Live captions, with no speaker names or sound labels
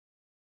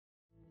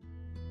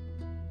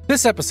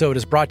This episode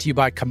is brought to you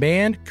by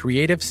Command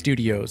Creative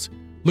Studios.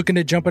 Looking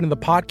to jump into the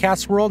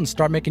podcast world and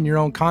start making your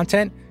own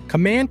content?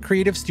 Command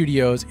Creative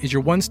Studios is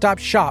your one-stop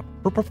shop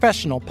for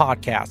professional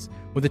podcasts.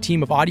 With a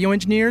team of audio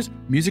engineers,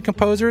 music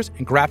composers,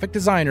 and graphic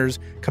designers,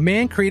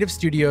 Command Creative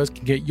Studios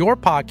can get your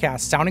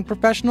podcast sounding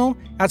professional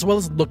as well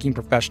as looking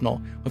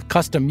professional with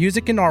custom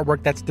music and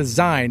artwork that's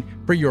designed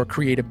for your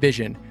creative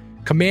vision.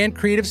 Command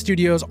Creative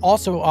Studios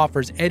also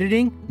offers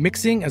editing,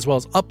 mixing, as well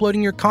as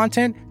uploading your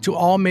content to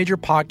all major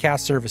podcast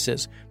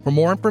services. For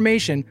more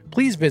information,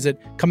 please visit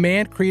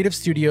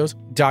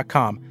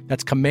commandcreativestudios.com.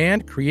 That's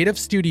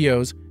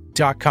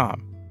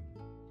commandcreativestudios.com.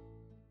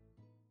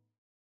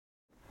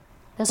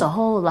 There's a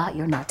whole lot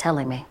you're not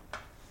telling me.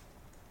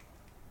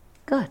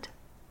 Good.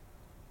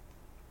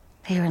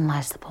 Herein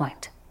lies the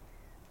point.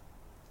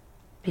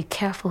 Be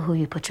careful who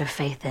you put your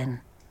faith in.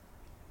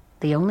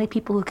 The only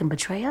people who can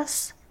betray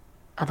us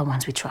are the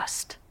ones we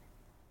trust.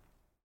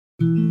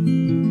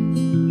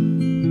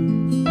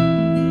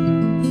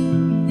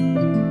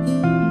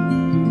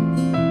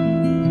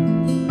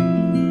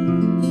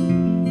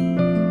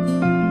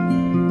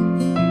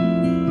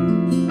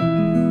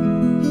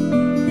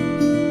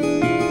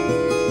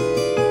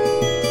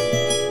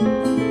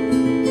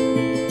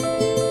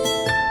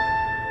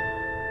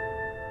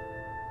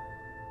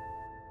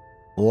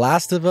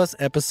 Last of Us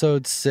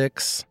Episode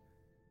 6,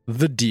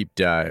 The Deep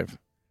Dive.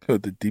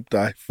 The deep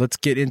dive. Let's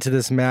get into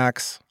this,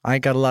 Max. I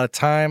ain't got a lot of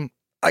time.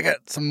 I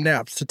got some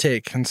naps to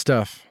take and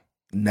stuff.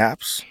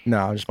 Naps? No,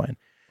 I'm just playing.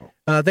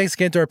 Thanks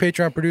again to our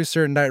Patreon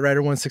producer, Knight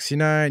Rider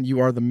 169.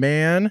 You are the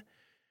man.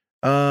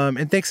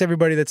 And thanks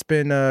everybody that's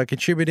been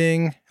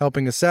contributing,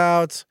 helping us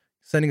out,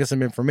 sending us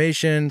some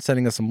information,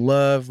 sending us some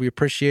love. We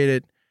appreciate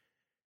it.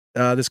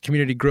 This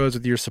community grows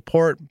with your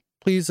support.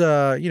 Please,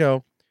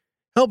 help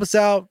us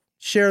out.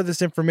 Share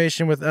this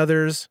information with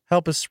others.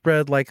 Help us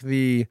spread like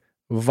the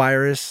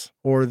virus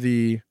or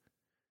the,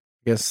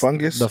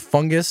 fungus. The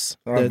fungus.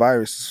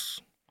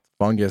 Virus.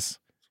 Fungus.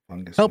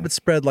 Fungus. Help it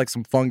spread like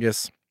some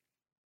fungus.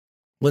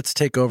 Let's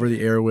take over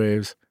the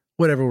airwaves.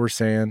 Whatever we're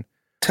saying.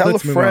 Tell a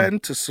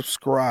friend to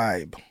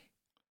subscribe.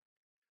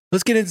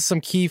 Let's get into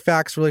some key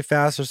facts really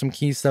fast, or some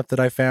key stuff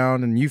that I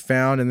found and you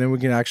found, and then we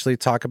can actually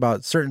talk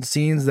about certain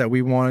scenes that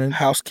we wanted.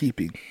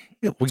 Housekeeping.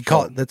 Yeah, we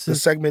call it. That's the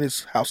segment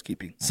is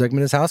housekeeping.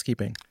 Segment is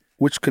housekeeping,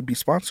 which could be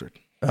sponsored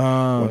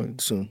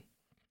soon.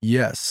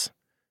 Yes.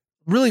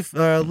 Really,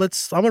 I'm going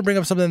to bring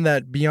up something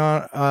that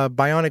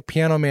Bionic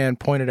Piano Man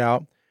pointed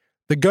out.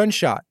 The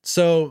gunshot.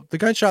 So the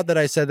gunshot that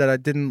I said that I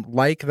didn't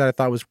like, that I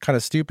thought was kind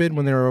of stupid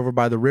when they were over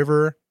by the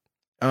river.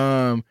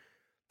 They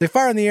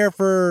fire in the air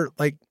for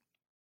they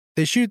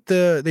shoot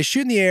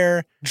in the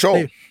air.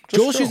 Joel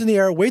shoots in the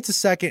air, waits a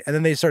second, and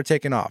then they start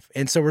taking off.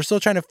 And so we're still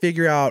trying to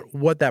figure out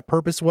what that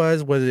purpose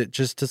was. Was it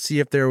just to see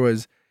if there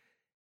was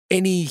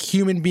any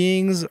human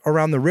beings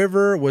around the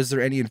river? Was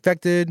there any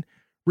infected?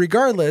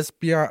 Regardless,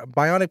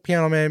 Bionic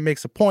Piano Man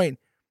makes a point.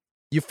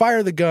 You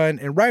fire the gun,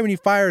 and right when he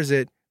fires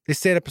it, they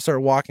stand up and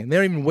start walking. They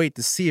don't even wait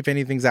to see if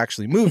anything's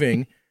actually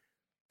moving.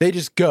 They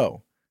just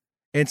go.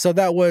 And so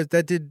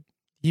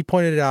he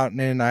pointed it out,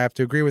 and I have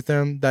to agree with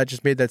him. That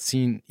just made that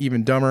scene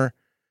even dumber.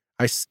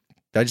 I just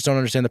don't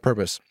understand the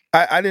purpose.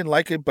 I didn't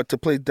like it, but to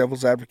play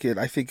devil's advocate,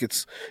 I think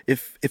it's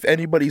if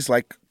anybody's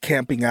like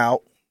camping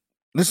out,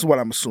 this is what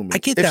I'm assuming. I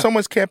get that. If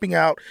someone's camping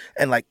out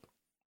and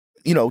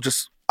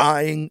just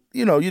eyeing,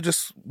 you're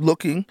just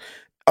looking,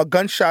 a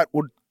gunshot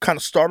would kind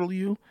of startle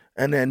you,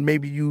 and then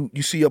maybe you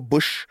see a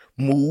bush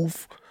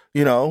move,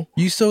 You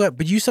still have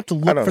to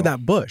look for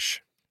that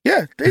bush.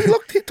 Yeah, he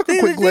took a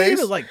quick glaze.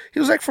 He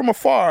was like from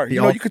afar.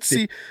 You could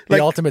see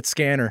the ultimate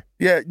scanner.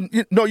 Yeah,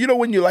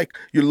 when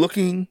you're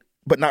looking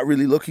but not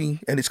really looking,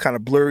 and it's kind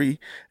of blurry,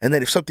 and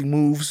then if something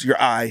moves,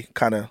 your eye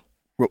kind of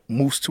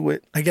moves to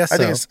it. I guess I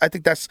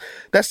think that's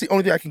the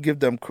only thing I can give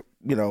them.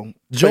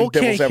 Joel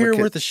can't hear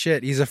worth a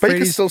shit. He's afraid. But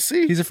he can still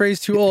see. He's afraid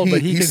he's too old,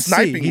 but he can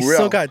see. He's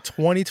still got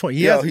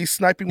 20/20. He's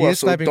sniping well.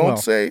 So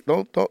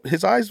don't.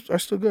 His eyes are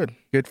still good.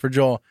 Good for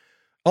Joel.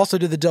 Also,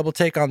 did the double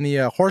take on the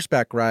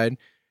horseback ride.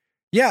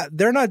 Yeah,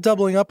 they're not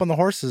doubling up on the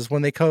horses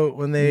when they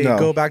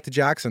go back to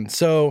Jackson.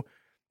 So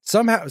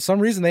some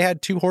reason they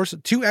had two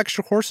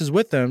extra horses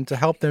with them to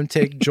help them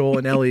take Joel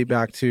and Ellie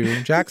back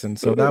to Jackson.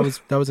 So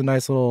that was a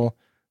nice little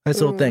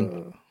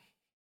thing.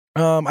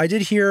 I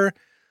did hear.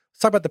 Let's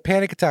talk about the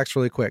panic attacks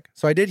really quick.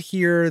 So I did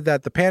hear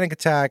that the panic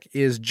attack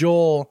is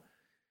Joel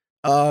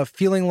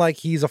feeling like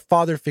he's a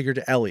father figure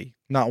to Ellie,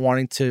 not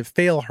wanting to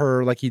fail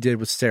her like he did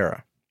with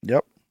Sarah.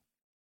 Yep.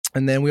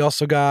 And then we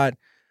also got.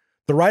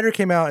 The writer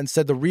came out and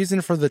said the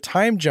reason for the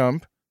time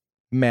jump,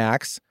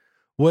 Max,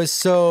 was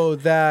so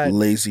that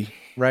lazy,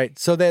 right?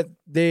 So that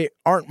they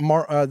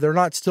they're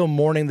not still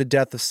mourning the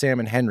death of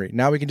Sam and Henry.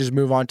 Now we can just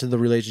move on to the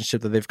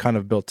relationship that they've kind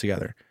of built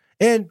together,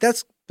 and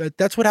that's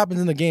what happens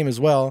in the game as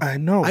well. I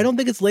know. I don't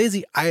think it's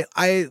lazy.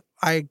 I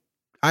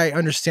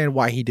understand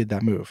why he did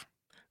that move.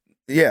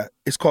 Yeah,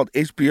 it's called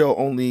HBO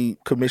only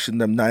commissioned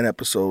them 9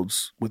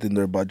 episodes within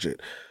their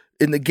budget.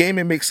 in the game,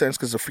 it makes sense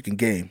because it's a freaking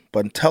game.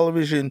 But in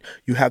television,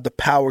 you have the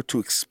power to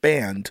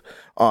expand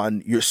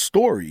on your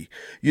story.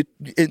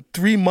 In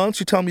 3 months,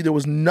 you tell me there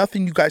was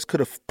nothing you guys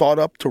could have thought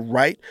up to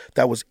write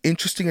that was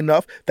interesting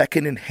enough that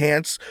can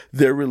enhance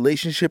their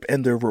relationship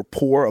and their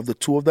rapport of the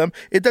two of them.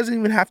 It doesn't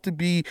even have to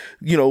be,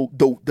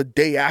 the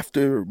day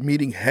after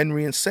meeting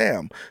Henry and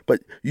Sam.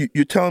 But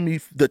you're telling me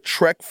the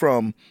trek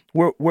from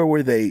where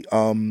were they?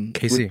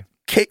 KC.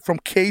 From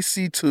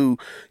KC to,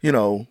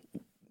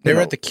 They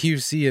were at the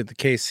QC at the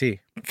KC.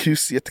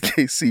 QC at the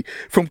KC.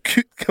 From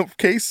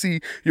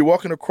KC, you're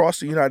walking across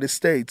the United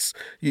States.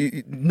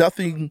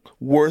 Nothing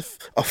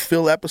worth a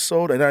Phil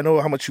episode. And I know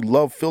how much you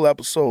love Phil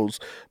episodes,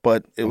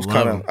 but it was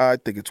I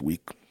think it's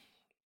weak.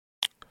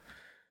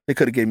 They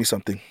could have gave me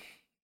something.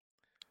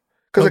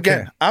 Because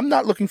again, I'm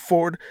not looking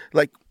forward.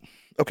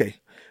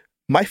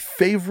 My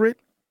favorite.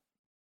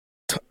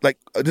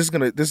 This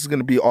is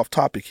gonna be off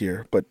topic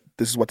here, but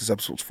this is what this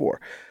episode's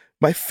for.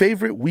 My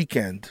favorite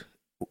weekend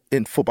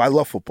in football, I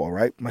love football,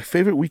 right? My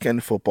favorite weekend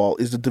in football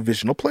is the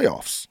divisional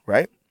playoffs,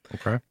 right?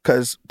 Okay.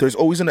 Because there's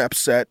always an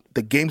upset.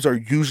 The games are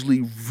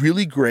usually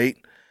really great,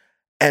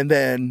 and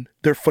then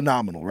they're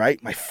phenomenal,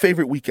 right? My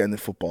favorite weekend in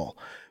football.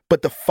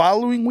 But the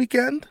following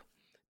weekend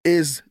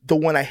is the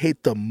one I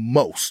hate the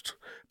most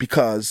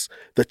because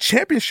the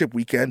championship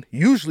weekend,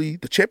 usually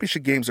the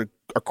championship games are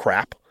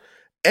crap,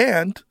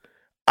 and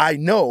I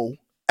know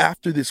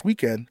after this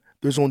weekend,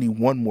 there's only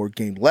one more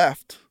game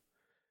left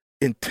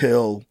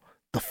until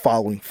the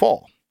following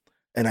fall.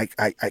 And I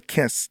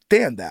can't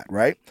stand that,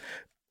 right?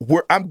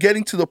 I'm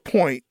getting to the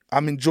point,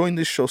 I'm enjoying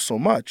this show so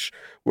much.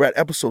 We're at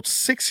episode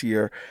 6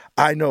 here.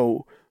 I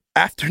know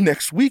after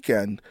next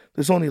weekend,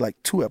 there's only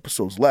 2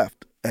 episodes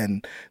left.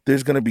 And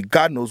there's going to be,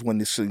 God knows when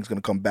this thing's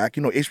going to come back.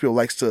 HBO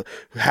likes to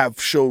have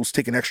shows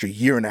take an extra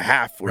year and a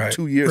half or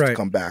 2 years to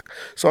come back.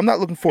 So I'm not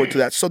looking forward to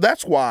that. So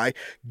that's why,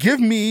 give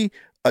me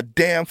a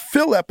damn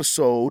Phil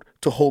episode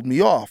to hold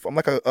me off. I'm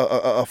like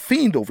a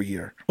fiend over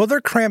here. Well,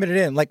 they're cramming it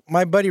in. Like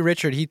my buddy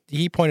Richard,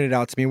 he pointed it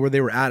out to me where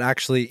they were at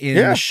actually in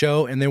the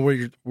show, and then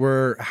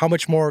were how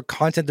much more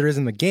content there is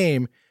in the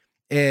game,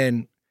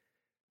 and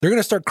they're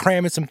gonna start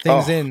cramming some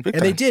things in,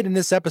 and they did in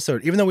this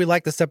episode. Even though we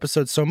like this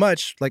episode so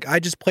much, I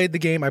just played the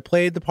game. I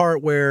played the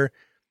part where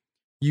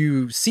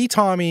you see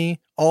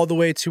Tommy all the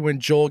way to when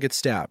Joel gets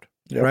stabbed,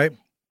 right?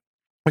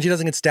 When she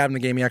doesn't get stabbed in the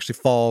game, he actually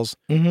falls,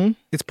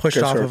 gets pushed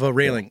off of a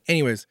railing. Yeah.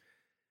 Anyways,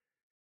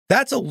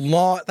 that's a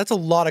lot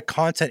of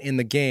content in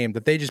the game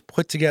that they just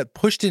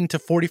pushed into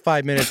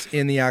 45 minutes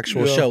in the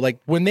actual show.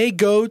 When they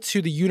go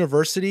to the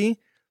university,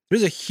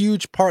 there's a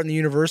huge part in the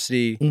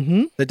university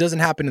that doesn't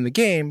happen in the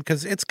game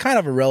because it's kind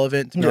of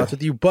irrelevant, to be honest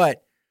with you,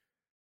 but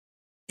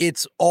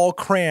it's all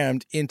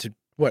crammed into,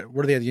 what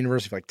are they at the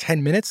university for,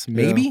 10 minutes,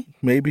 maybe? Yeah,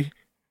 maybe.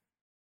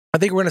 I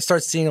think we're going to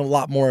start seeing a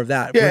lot more of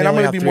that. Yeah, and I'm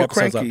going to be more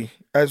cranky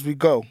as we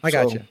go. I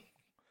got you.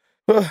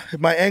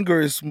 My anger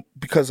is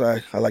because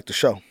I like the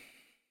show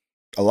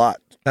a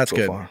lot. That's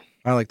good. Far.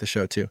 I like the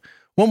show too.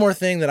 One more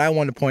thing that I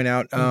wanted to point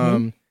out,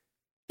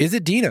 is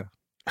it Dina?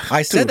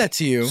 I said that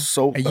to you,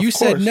 and you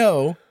said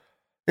no.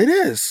 It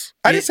is.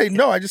 I didn't say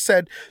no. I just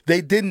said they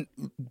didn't.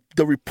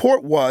 The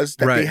report was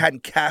that they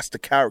hadn't cast the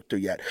character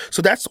yet.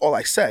 So that's all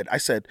I said. I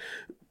said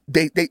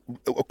they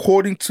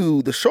according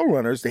to the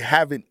showrunners, they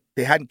hadn't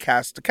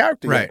cast the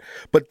character yet.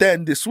 But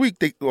then this week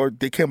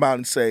they came out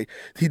and say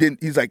he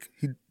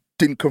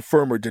didn't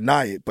confirm or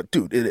deny it. But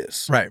dude, it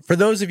is. Right. For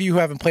those of you who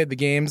haven't played the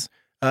games,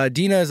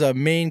 Dina is a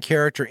main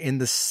character in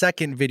the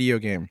second video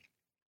game.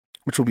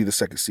 Which will be the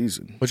second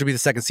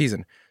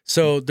season.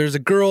 So there's a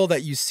girl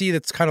that you see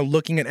that's kind of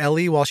looking at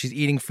Ellie while she's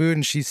eating food,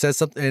 and she says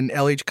something, and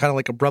Ellie kind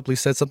of abruptly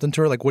says something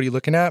to her, what are you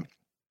looking at?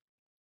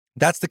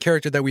 That's the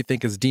character that we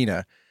think is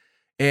Dina.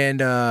 And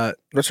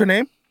what's her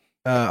name?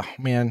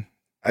 Man.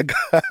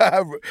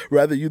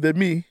 Rather you than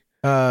me.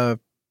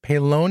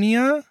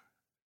 Palona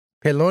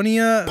Van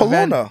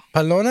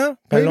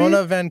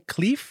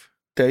Cleef.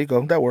 There you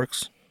go. That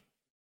works.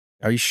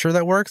 Are you sure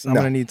that works? I'm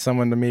gonna need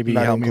someone to maybe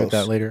help me with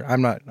that later. I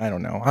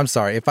don't know. I'm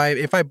sorry. If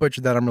I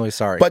butchered that, I'm really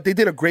sorry. But they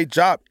did a great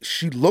job.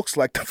 She looks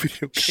like the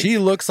video game. She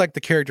looks like the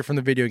character from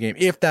the video game.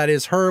 If that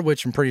is her,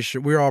 which I'm pretty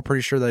sure we're all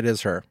pretty sure that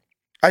is her.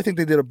 I think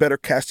they did a better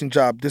casting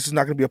job. This is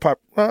not gonna be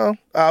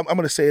I'm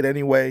gonna say it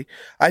anyway.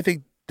 I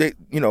think they,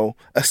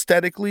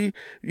 aesthetically,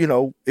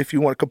 if you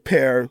want to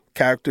compare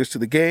characters to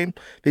the game,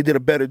 they did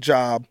a better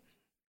job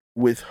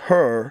with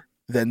her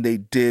than they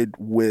did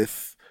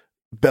with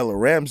Bella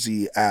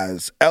Ramsey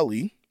as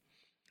Ellie,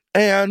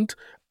 and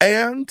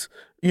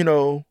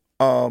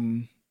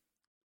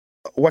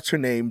what's her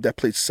name that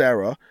played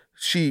Sarah?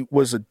 She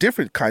was a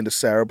different kind of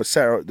Sarah, but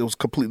Sarah, there was a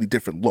completely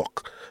different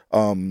look.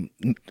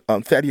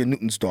 Thadia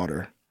Newton's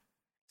daughter.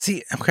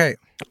 See, okay,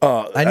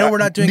 I know we're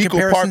not doing Nico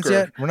comparisons Parker.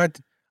 Yet. We're not.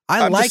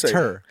 I liked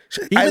her.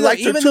 Even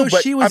though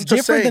she was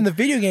different than the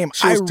video game,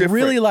 I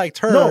really liked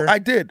her. No, I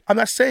did. I'm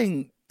not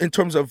saying in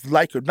terms of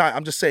like or not.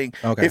 I'm just saying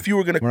if you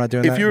were gonna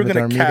if you were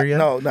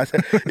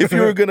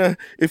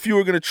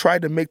gonna try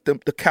to make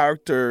the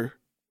character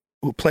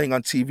who playing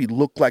on TV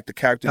look like the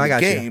character in the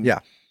game,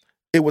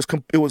 it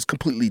was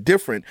completely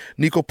different.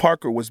 Nico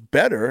Parker was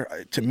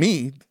better to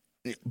me,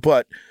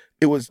 but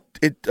it was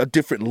a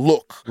different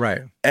look.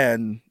 Right.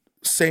 And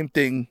same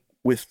thing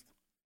with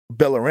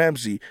Bella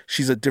Ramsey.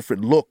 She's a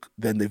different look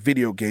than the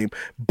video game.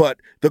 But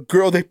the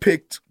girl they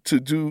picked to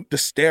do the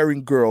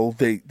staring girl,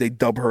 they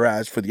dub her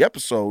as for the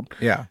episode.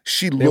 Yeah.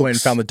 She They looks. went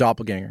and found the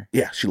doppelganger.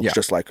 Yeah, she looks Yeah.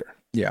 just like her.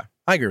 Yeah.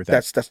 I agree with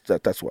that.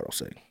 That's what I'll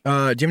say. Do you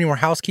have any more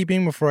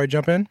housekeeping before I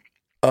jump in?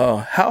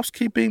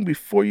 Housekeeping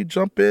before you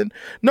jump in.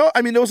 No,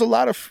 I mean, there was a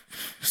lot of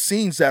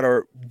scenes that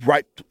are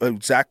right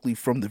exactly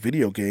from the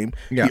video game.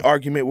 Yeah. The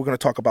argument, we're going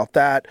to talk about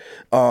that.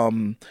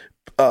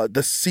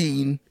 The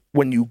scene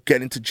when you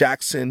get into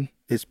Jackson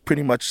is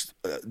pretty much,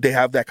 they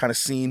have that kind of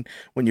scene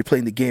when you're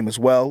playing the game as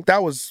well.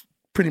 That was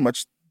pretty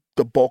much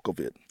the bulk of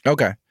it.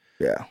 Okay.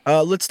 Yeah.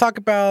 Let's talk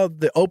about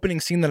the opening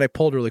scene that I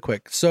pulled really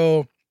quick.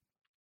 So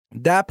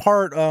that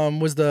part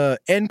was the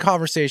end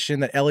conversation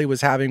that Ellie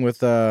was having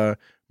with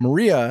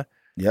Maria.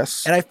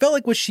 Yes. And I felt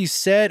like what she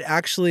said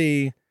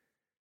actually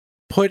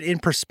put in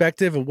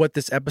perspective of what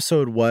this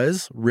episode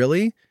was,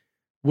 really,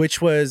 which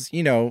was,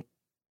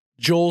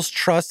 Joel's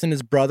trust in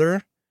his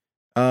brother,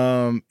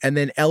 and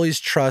then Ellie's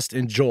trust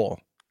in Joel.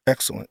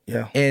 Excellent.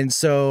 Yeah. And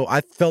so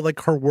I felt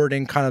like her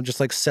wording kind of just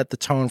like set the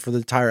tone for the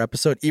entire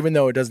episode, even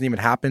though it doesn't even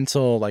happen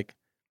till like,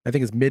 I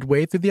think it's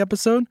midway through the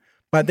episode,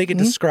 but I think it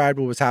described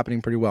what was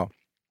happening pretty well.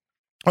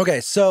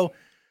 Okay, so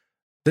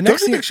the next Don't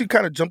you scene, think she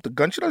kind of jumped the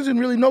gun? She doesn't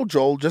really know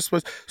Joel, just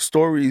with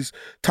stories.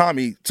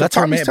 Tommy. So that's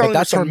her Tommy's man, telling but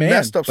that's her her some man.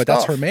 messed up But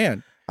that's stuff. her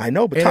man. I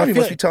know, but And I Tommy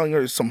feel must be telling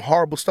her some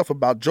horrible stuff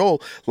about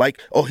Joel,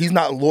 like, oh, he's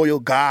not a loyal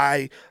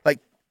guy. Like,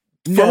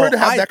 for her to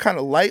have that kind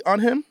of light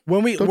on him,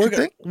 When we don't you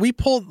think? we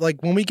pulled,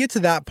 like, when we get to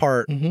that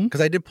part, because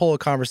I did pull a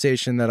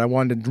conversation that I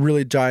wanted to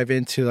really dive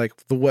into,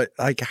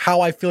 like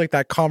how I feel like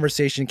that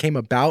conversation came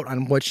about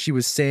on what she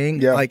was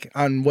saying, like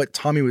on what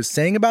Tommy was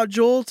saying about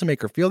Joel to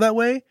make her feel that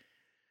way.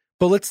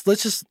 But let's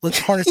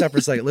harness that for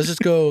a second. Let's just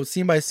go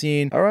scene by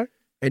scene. All right.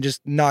 And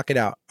just knock it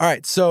out. All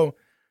right. So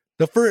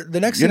the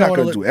next You're scene not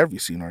going to do every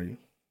scene, are you?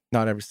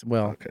 Not every.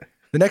 Well, okay.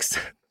 The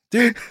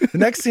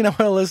next scene I want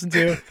to listen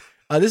to.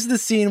 This is the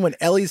scene when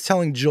Ellie's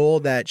telling Joel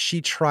that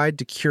she tried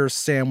to cure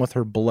Sam with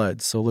her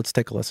blood. So let's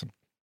take a listen.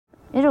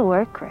 It'll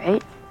work,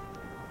 right?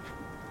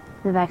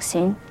 The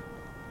vaccine.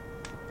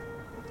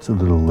 It's a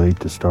little late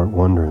to start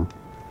wondering.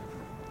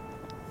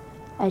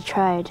 I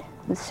tried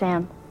with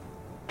Sam.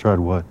 Tried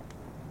what?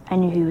 I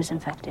knew he was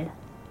infected.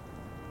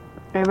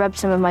 I rubbed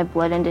some of my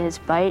blood into his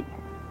bite.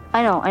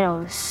 I know,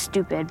 it was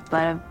stupid,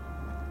 but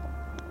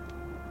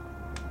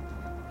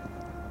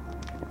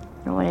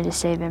I wanted to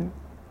save him.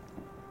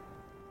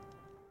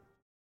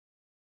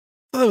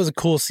 I thought it was a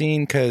cool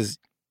scene because,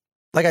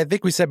 like I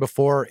think we said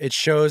before, it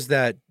shows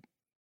that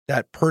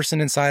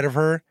person inside of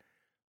her,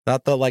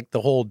 not the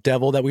whole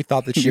devil that we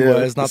thought that she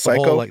was, not the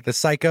whole the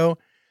psycho.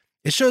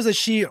 It shows that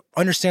she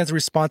understands the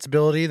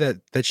responsibility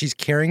that she's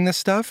carrying this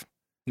stuff.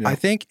 Yeah. I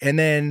think, and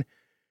then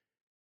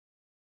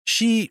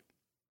she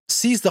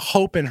sees the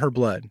hope in her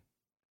blood,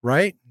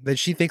 right? That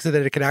she thinks that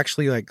it could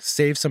actually like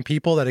save some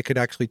people, that it could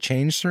actually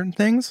change certain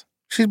things.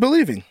 She's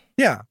believing.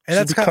 Yeah, and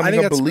that's kind of, I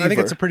think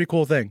it's a pretty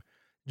cool thing.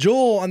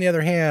 Joel, on the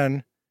other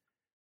hand,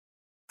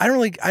 I don't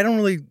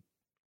really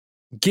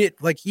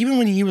get, like, even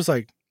when he was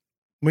like,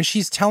 when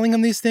she's telling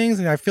him these things,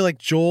 and I feel like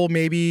Joel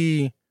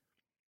maybe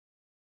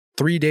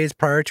 3 days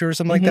prior to or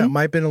something like that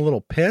might have been a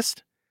little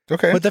pissed.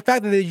 Okay. But the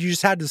fact that you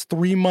just had this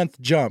 3-month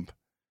jump,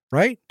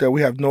 right? That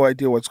we have no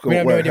idea what's going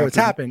on. We have no idea what's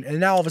happened. And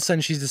now all of a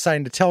sudden she's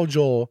deciding to tell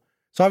Joel.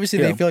 So obviously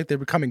they feel like they're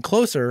becoming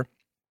closer,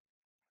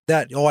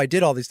 that, I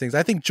did all these things.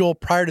 I think Joel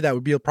prior to that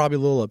would be probably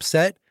a little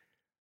upset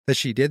that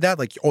she did that.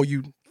 Like,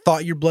 you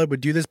thought your blood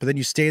would do this, but then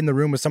you stayed in the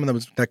room with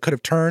someone that could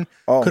have turned,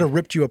 could have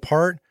ripped you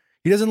apart.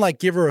 He doesn't like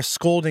give her a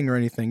scolding or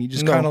anything. He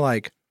just kind of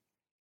like,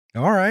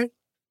 all right,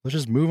 let's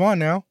just move on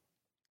now.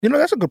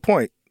 That's a good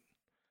point.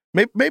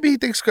 Maybe he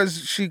thinks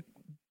because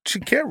she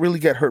can't really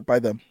get hurt by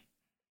them.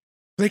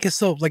 They can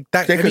still like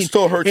that. They can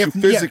still hurt you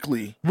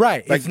physically,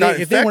 right? Like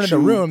if they weren't in the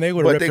room, they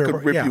would have. But they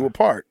could rip you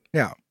apart.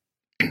 Yeah.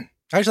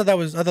 I thought that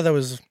was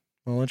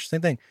an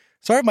interesting thing.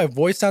 Sorry if my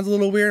voice sounds a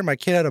little weird. My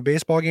kid had a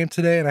baseball game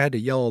today, and I had to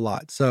yell a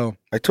lot. So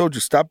I told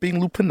you, stop being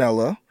Lou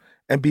Piniella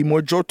and be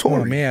more Joe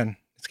Torre. Oh man,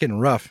 it's getting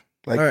rough.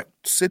 Like,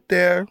 sit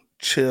there,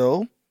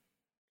 chill,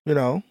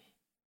 and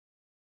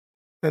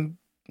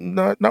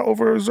not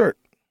overexert.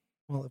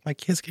 Well, if my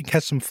kids can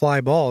catch some fly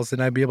balls,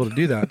 then I'd be able to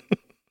do that.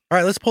 All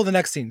right, let's pull the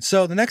next scene.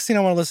 So the next scene I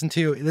want to listen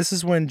to, this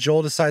is when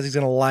Joel decides he's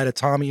going to lie to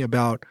Tommy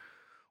about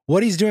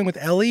what he's doing with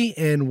Ellie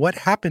and what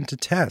happened to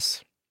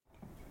Tess.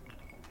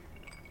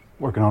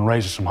 Working on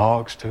raising some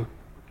hogs, too.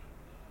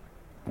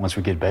 Once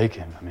we get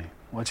bacon,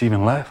 what's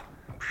even left?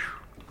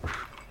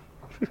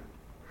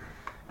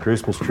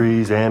 Christmas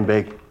trees and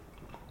bacon.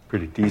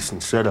 Pretty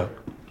decent setup.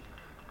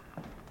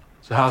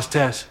 So how's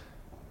Tess?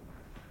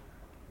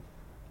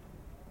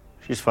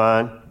 She's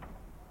fine.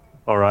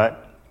 All right.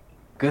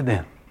 Good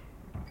then.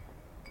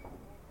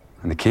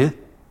 And the kid?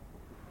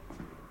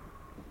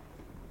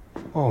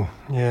 Oh,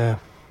 yeah.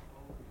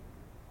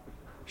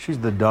 She's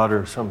the daughter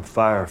of some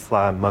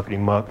firefly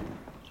muckety-muck.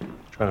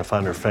 trying to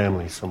find her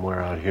family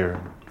somewhere out here.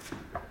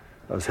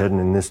 I was heading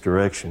in this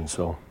direction,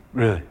 so.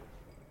 Really?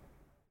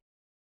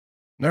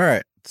 All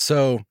right.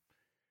 So,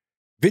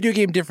 video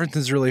game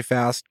differences really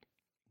fast.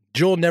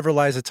 Joel never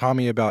lies to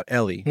Tommy about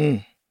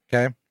Ellie.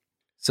 Okay?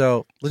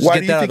 So, let's Why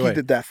just do get you that out of think the he way.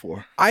 did that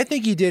for? I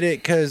think he did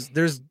it because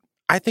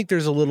I think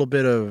there's a little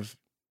bit of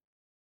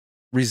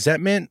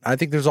resentment. I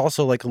think there's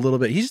also like a little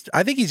bit,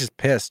 I think he's just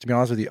pissed, to be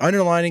honest with you.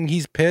 Underlining,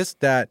 he's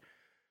pissed that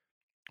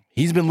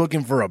he's been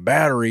looking for a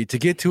battery to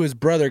get to his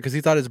brother because he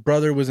thought his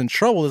brother was in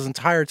trouble this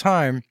entire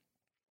time.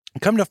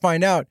 Come to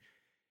find out,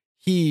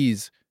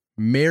 he's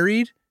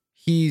married.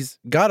 He's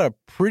got a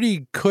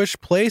pretty cush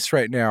place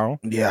right now.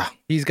 Yeah.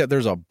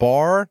 There's a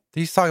bar.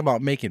 He's talking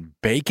about making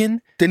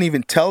bacon. Didn't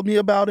even tell me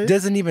about it.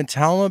 Doesn't even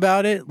tell him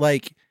about it.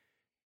 Like,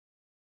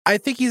 I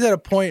think he's at a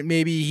point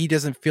maybe he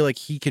doesn't feel like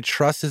he could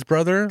trust his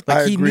brother. Like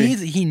I agree.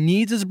 he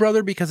needs his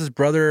brother because his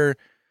brother,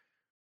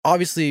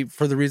 obviously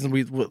for the reason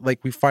we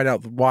find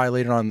out why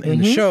later on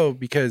in the show,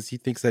 because he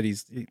thinks that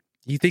he's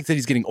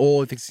getting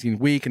old, he thinks he's getting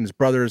weak, and his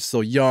brother is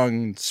still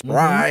young and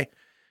spry,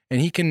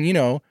 and he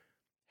can,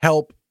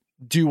 help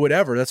do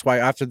whatever. That's why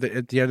at the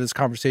end of this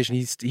conversation,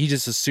 he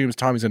just assumes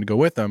Tommy's going to go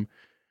with him.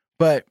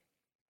 But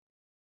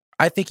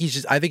I think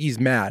he's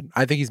mad.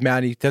 I think he's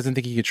mad. He doesn't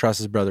think he can trust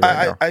his brother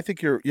right now. I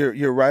think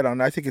you're right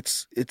on. I think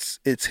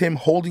it's him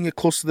holding it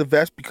close to the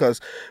vest because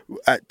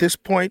at this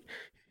point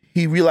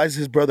he realizes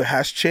his brother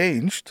has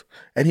changed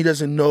and he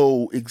doesn't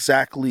know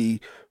exactly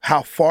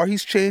how far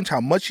he's changed,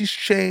 how much he's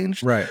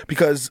changed. Right.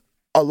 Because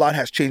a lot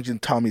has changed in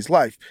Tommy's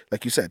life.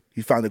 Like you said,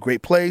 he found a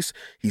great place.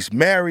 He's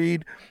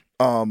married.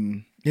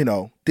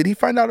 Did he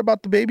find out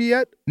about the baby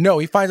yet? No,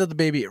 he finds out the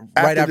baby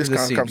right after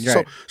this scene.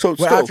 Right. So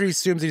well, after he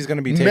assumes he's going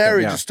to be taken.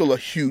 Marriage is still a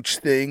huge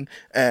thing,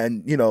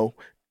 and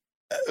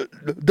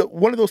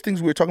one of those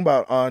things we were talking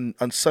about on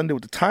Sunday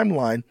with the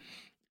timeline.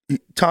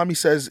 Tommy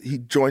says he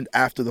joined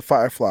after the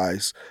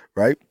Fireflies,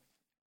 right?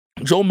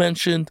 Joel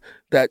mentioned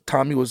that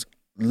Tommy was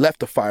left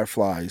the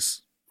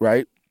Fireflies,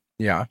 right?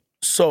 Yeah.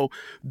 So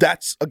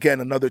that's again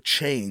another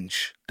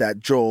change that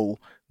Joel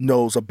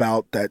knows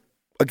about. That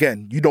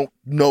again, you don't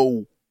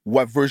know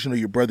what version of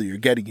your brother you're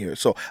getting here.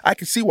 So I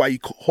can see why you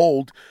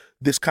hold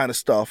this kind of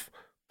stuff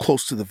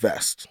close to the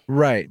vest.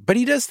 Right. But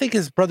he does think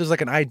his brother's like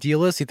an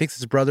idealist. He thinks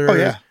his brother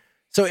yeah.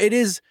 So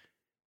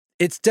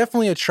it's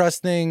definitely a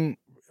trust thing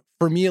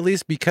for me, at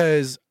least,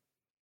 because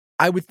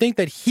I would think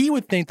that he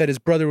would think that his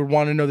brother would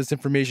want to know this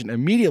information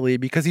immediately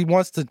because he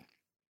wants to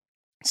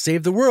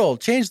save the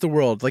world, change the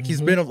world. Like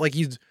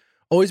he's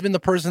always been the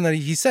person that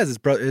he says his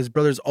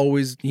brother's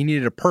always, he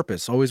needed a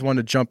purpose, always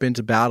wanted to jump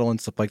into battle and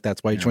stuff like that.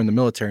 That's why he joined the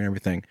military and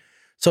everything.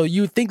 So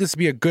you would think this would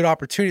be a good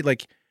opportunity.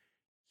 Like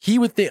he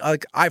would think,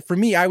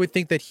 I would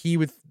think that he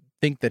would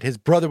think that his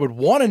brother would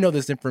want to know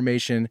this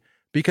information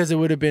because it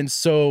would have been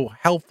so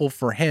helpful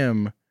for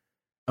him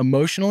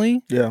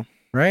emotionally. Yeah.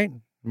 Right?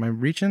 Am I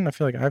reaching? I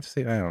feel like I have to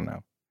say, I don't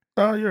know.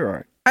 Oh, you're all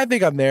right. I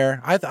think I'm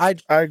there. I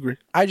agree.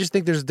 I just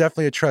think there's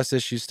definitely a trust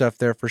issue stuff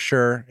there for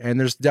sure, and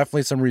there's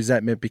definitely some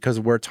resentment because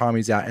of where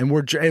Tommy's at and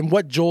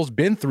what Joel's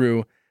been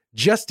through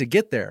just to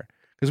get there.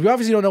 Because we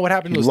obviously don't know what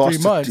happened in those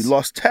 3 months. He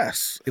lost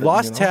Tess. He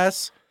lost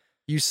Tess.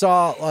 You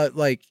saw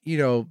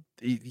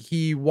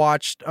he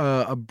watched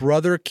a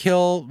brother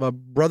kill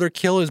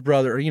his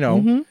brother.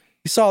 You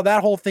saw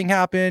that whole thing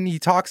happen. He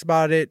talks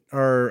about it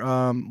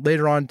or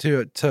later on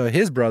to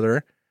his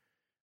brother.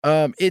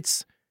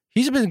 He's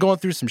been going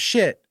through some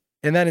shit.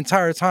 And that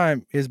entire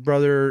time, his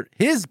brother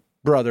has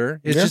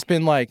just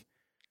been like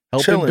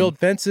helping build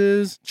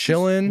fences,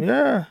 chilling,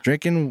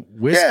 drinking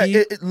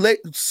whiskey.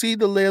 See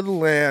the lay of the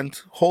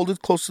land, hold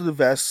it close to the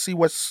vest, see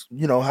what's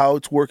how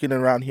it's working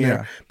around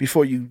here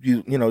before you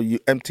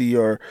empty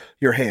your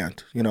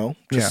hand. How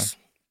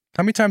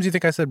many times do you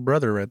think I said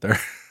brother right there?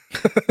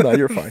 No,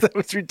 you're fine. That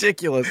was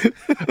ridiculous.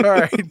 All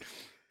right,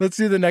 let's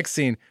do the next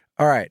scene.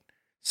 All right.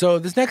 So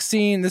this next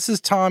scene, this is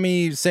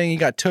Tommy saying he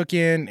got took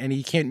in and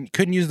he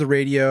couldn't use the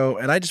radio.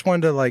 And I just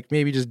wanted to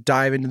maybe just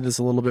dive into this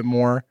a little bit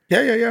more.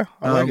 Yeah.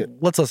 I like it.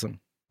 Let's listen.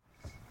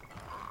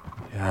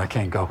 Yeah, I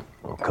can't go.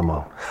 Oh, come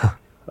on.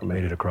 I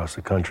made it across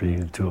the country.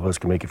 The two of us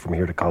can make it from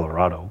here to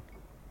Colorado.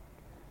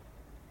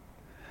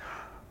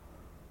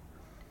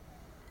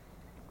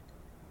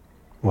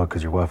 What,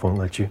 because your wife won't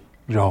let you?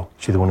 Joel.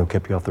 She the one who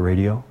kept you off the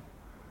radio?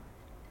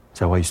 Is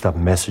that why you stopped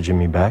messaging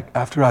me back?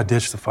 After I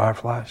ditched the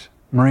Fireflies,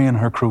 Maria and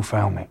her crew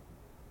found me.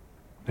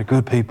 They're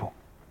good people.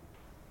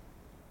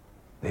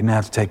 They didn't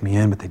have to take me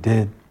in, but they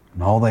did.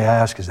 And all they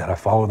ask is that I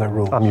follow their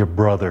rules. I'm your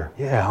brother.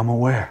 Yeah, I'm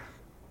aware.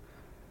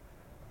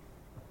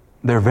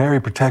 They're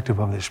very protective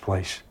of this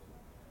place.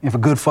 And for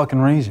good fucking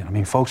reason. I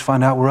mean, folks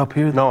find out we're up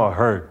here. No, I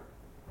heard.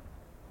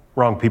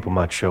 Wrong people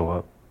might show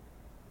up.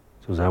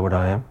 So is that what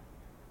I am?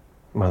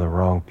 Am I the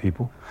wrong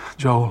people?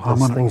 Joel,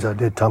 those things I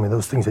did, Tommy,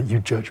 those things that you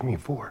judge me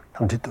for.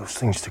 I did those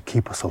things to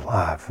keep us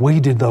alive. We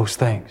did those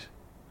things.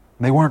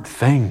 They weren't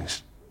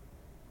things.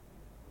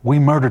 We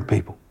murdered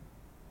people.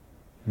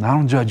 And I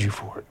don't judge you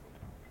for it.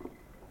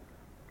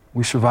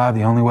 We survived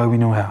the only way we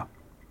knew how.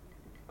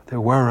 But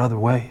there were other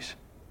ways.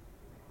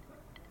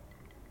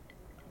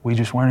 We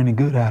just weren't any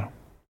good at them.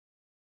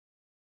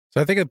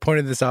 So I think I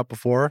pointed this out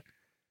before.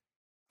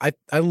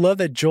 I love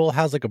that Joel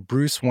has like a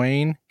Bruce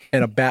Wayne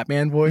and a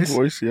Batman voice.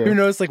 Yeah. You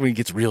notice like when he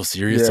gets real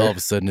serious, Yeah. all of a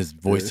sudden his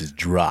voice just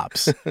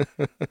drops.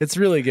 It's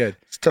really good.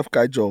 It's tough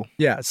guy Joel.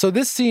 Yeah. So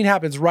this scene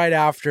happens right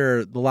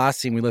after the last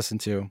scene we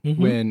listened to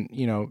when,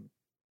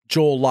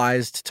 Joel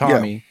lies to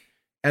Tommy.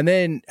 And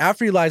then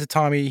after he lies to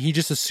Tommy, he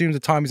just assumes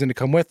that Tommy's going to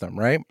come with him,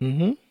 right?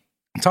 Mm-hmm.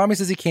 Tommy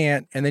says he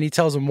can't, and then he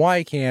tells him why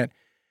he can't.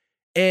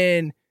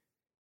 And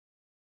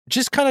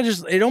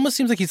it almost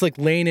seems like he's like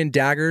laying in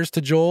daggers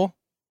to Joel,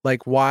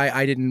 like why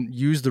I didn't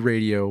use the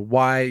radio,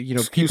 why,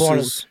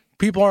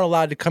 people aren't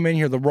allowed to come in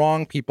here, the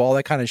wrong people, all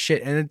that kind of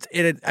shit.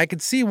 And I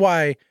could see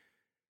why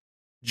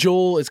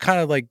Joel is kind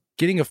of like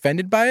getting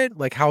offended by it,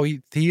 like how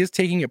he is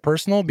taking it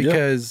personal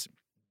because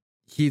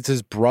he's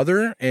his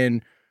brother,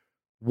 and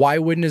why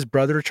wouldn't his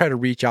brother try to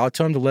reach out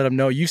to him to let him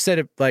know? You said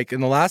it like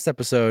in the last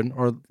episode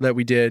or that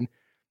we did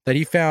that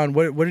he found,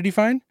 what did he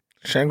find?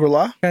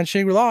 Shangri-La? Found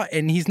Shangri-La,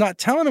 and he's not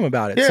telling him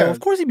about it. Yeah. So of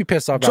course he'd be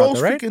pissed off about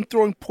Joel's that, right? freaking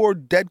throwing poor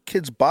dead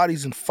kids'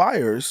 bodies in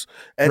fires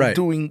and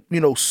doing,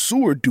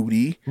 sewer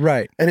duty.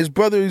 Right. And his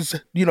brother's,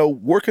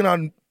 working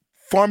on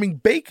farming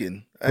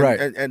bacon. And, Right.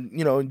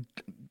 And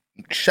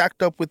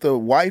shacked up with a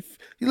wife.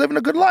 He's living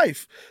a good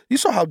life. You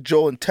saw how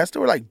Joel and Tessa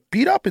were like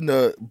beat up in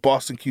the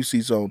Boston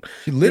QC zone.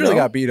 He literally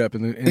got beat up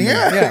in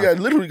the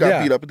literally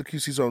got beat up in the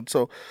QC zone.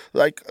 So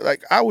like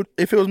I would,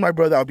 if it was my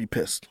brother, I'd be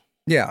pissed.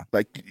 Yeah.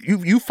 Like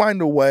you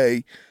find a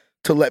way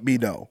to let me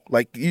know.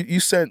 Like you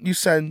send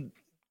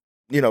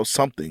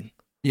something.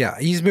 Yeah.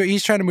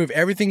 He's trying to move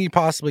everything he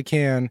possibly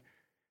can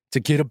to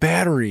get a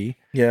battery.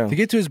 Yeah. To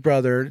get to his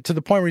brother, to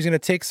the point where he's going to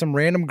take some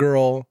random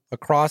girl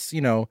across,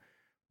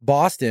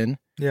 Boston.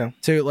 Yeah.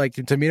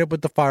 To meet up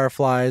with the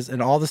Fireflies,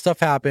 and all the stuff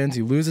happens.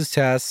 He loses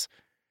Tess.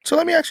 So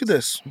let me ask you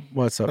this.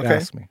 What's up? Okay.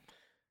 Ask me.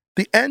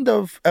 The end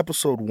of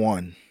episode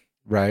 1,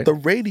 right? The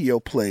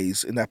radio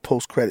plays in that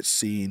post-credit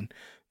scene,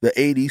 the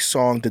 80s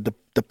song, the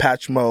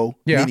Depeche Mode,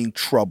 meaning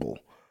Trouble.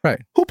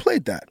 Right. Who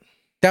played that?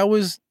 That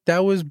was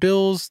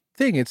Bill's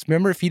thing.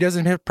 Remember, if he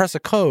doesn't press a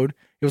code,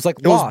 it was like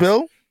It lost. was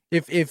Bill?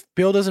 If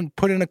Bill doesn't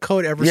put in a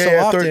code so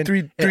often,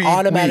 it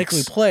automatically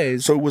weeks.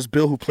 plays. So it was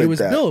Bill who played that. It was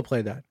Bill who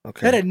played that.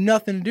 Okay. That had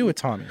nothing to do with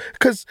Tommy.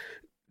 Because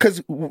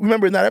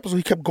remember in that episode,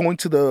 he kept going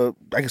to the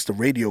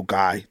radio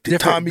guy. Did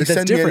Tommy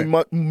send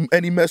me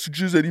any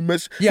messages?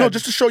 Yeah. No,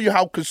 just to show you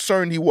how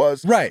concerned he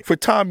was for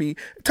Tommy.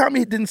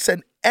 Tommy didn't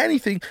send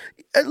anything.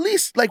 At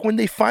least like when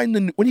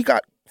he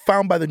got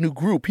found by the new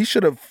group, he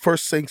should have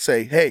first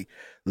say, hey,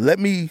 let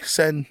me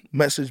send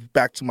message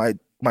back to my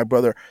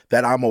brother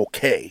that I'm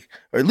okay,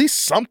 or at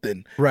least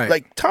something. Right.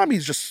 Like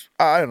Tommy's just,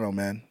 I don't know,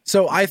 man.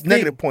 So I think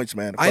negative points,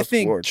 man. I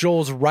think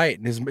Joel's right,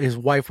 and his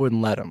wife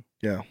wouldn't let him.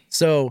 Yeah.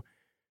 So,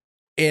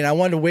 and I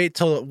wanted to wait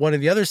till one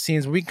of the other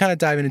scenes. We can kind of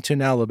dive into it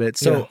now a little bit.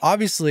 So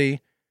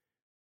obviously,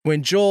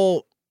 when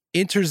Joel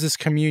enters this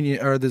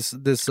communion or this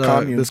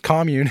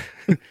commune,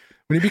 when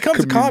he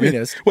becomes a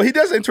communist, well, he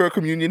does enter a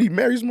communion. He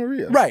marries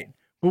Maria. Right.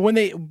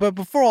 But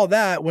before all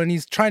that, when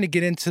he's trying to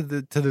get into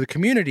the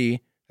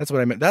community. That's what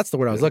I meant. That's the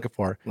word I was looking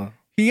for. Yeah.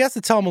 He has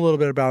to tell him a little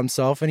bit about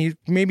himself, and he's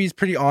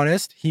pretty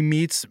honest. He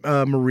meets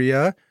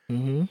Maria.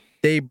 Mm-hmm.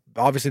 They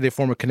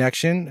form a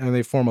connection, and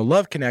they form a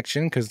love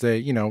connection because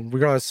they,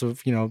 regardless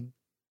of,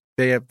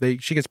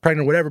 she gets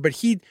pregnant or whatever. But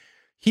he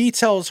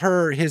tells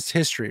her his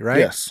history, right?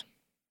 Yes.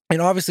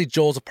 And obviously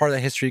Joel's a part of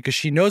that history because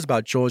she knows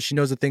about Joel. She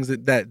knows the things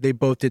that they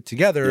both did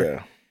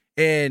together.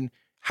 Yeah. And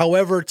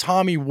however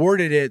Tommy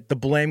worded it, the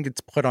blame gets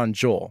put on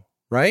Joel,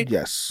 right?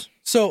 Yes.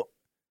 So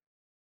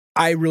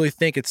I really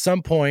think at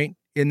some point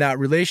in that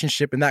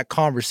relationship, in that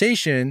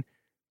conversation,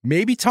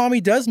 maybe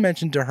Tommy does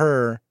mention to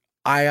her,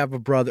 I have a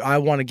brother. I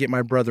want to get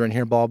my brother in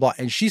here, blah, blah, blah.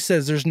 And she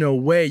says, there's no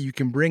way you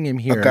can bring him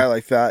here. A guy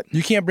like that.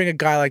 You can't bring a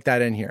guy like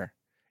that in here.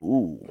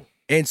 Ooh.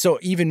 And so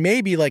even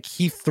maybe like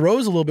he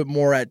throws a little bit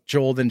more at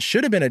Joel than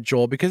should have been at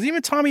Joel, because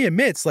even Tommy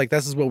admits like,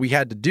 this is what we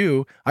had to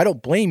do. I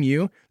don't blame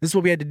you. This is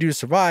what we had to do to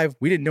survive.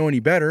 We didn't know any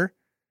better.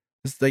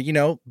 It's like,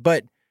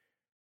 but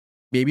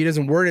maybe he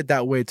doesn't word it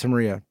that way to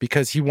Maria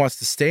because he wants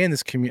to stay in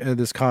this community.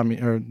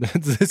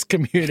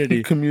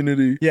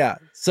 Community. Yeah.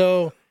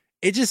 So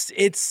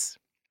it's.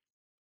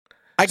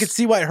 I could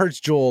see why it hurts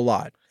Joel a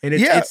lot, and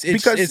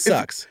it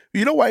sucks.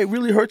 You know why it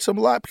really hurts him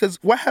a lot? Because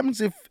what happens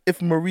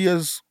if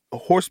Maria's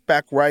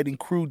horseback riding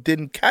crew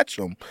didn't catch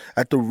him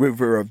at the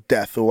River of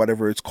Death or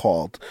whatever it's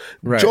called?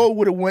 Right. Joel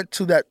would have went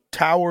to that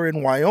tower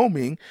in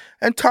Wyoming,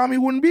 and Tommy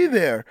wouldn't be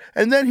there,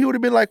 and then he would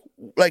have been like.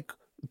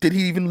 Did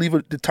he even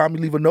did Tommy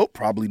leave a note?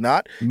 Probably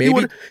not. Maybe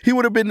he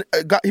would have been.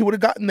 He would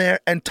have gotten there,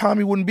 and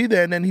Tommy wouldn't be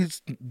there. And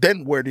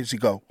then where does he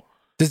go?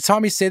 Did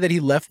Tommy say that he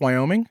left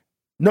Wyoming?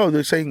 No,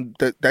 they're saying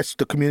that's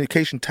the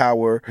communication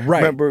tower. Right.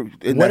 Remember?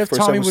 What if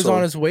Tommy was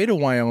on his way to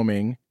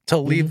Wyoming to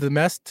leave the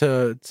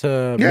message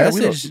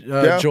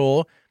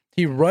Joel?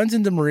 He runs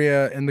into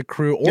Maria and the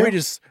crew, or he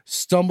just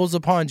stumbles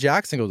upon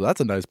Jackson. And goes, "That's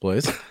a nice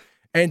place,"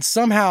 and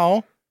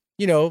somehow,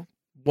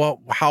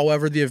 well,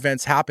 however the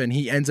events happen,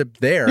 he ends up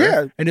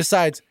there and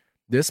decides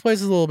this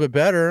place is a little bit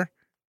better.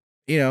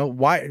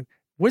 Why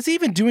What's he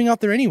even doing out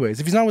there anyways?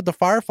 If he's not with the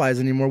Fireflies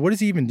anymore, what is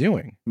he even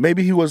doing?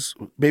 Maybe he was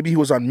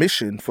on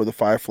mission for the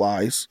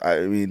Fireflies. I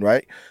mean,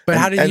 right? But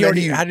how did he then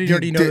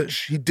already know that?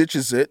 He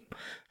ditches it,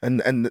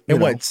 and And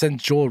what,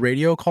 sends Joel a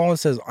radio call and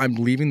says, I'm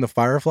leaving the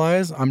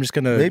Fireflies? I'm just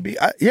gonna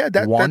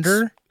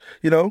wander?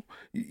 That's,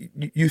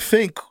 you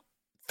think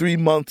 3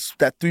 months,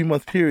 that 3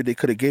 month period, they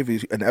could have gave you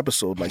an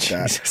episode like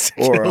that. Jesus,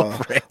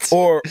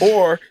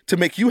 or to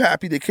make you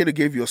happy, they could have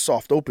gave you a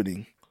soft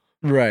opening.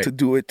 Right. To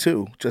do it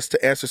too, just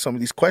to answer some of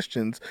these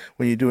questions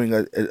when you're doing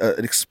an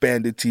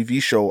expanded TV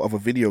show of a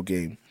video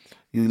game.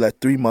 You let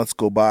 3 months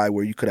go by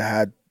where you could have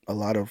had a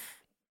lot of.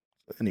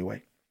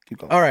 Anyway, keep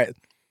going. All right.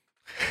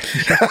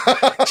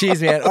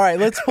 Jeez, man. All right,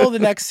 let's pull the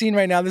next scene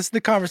right now. This is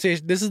the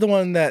conversation. This is the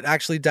one that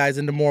actually dives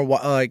into more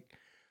like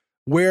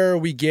where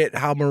we get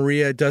how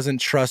Maria doesn't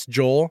trust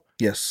Joel.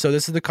 Yes. So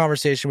this is the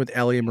conversation with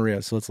Ellie and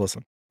Maria. So let's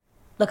listen.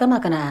 Look, I'm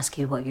not going to ask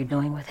you what you're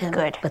doing with him.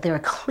 Good. But there are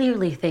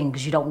clearly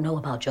things you don't know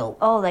about Joel.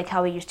 Oh, like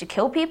how he used to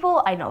kill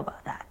people? I know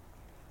about that.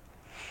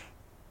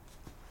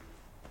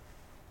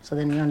 So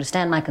then you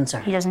understand my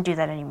concern. He doesn't do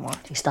that anymore.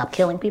 He stopped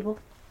killing people?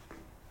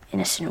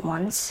 Innocent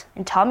ones.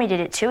 And Tommy did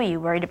it too. Are you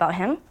worried about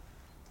him?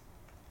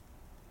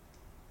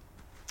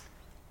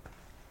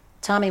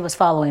 Tommy was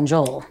following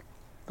Joel.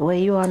 The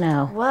way you are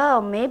now.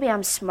 Well, maybe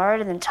I'm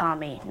smarter than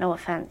Tommy. No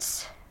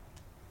offense.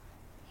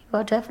 You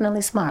are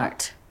definitely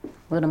smart.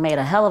 Would have made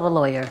a hell of a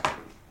lawyer.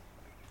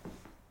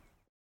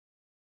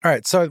 All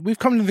right, so we've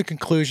come to the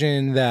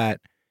conclusion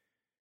that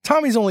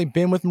Tommy's only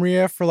been with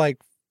Maria for like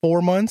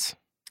 4 months.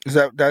 Is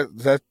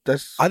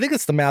that's? I think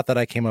it's the math that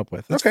I came up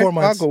with. It's okay, 4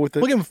 months. I'll go with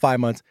it. We'll give him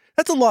 5 months.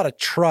 That's a lot of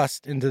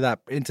trust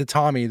into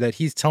Tommy that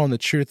he's telling the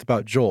truth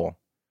about Joel.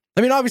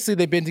 I mean, obviously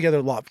they've been together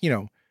a lot,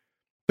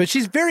 but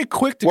she's very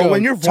quick to go. Well,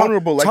 when you're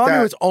vulnerable like Tommy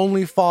that, was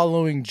only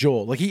following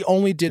Joel. Like he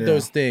only did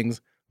those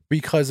things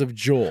because of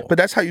Joel. But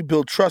that's how you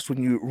build trust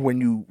when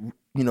you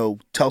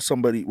tell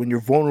somebody, when you're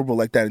vulnerable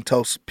like that and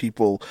tell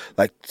people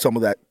like some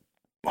of that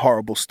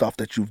horrible stuff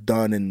that you've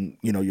done in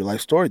your life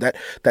story. That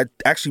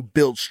actually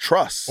builds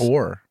trust.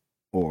 Or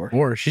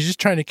she's just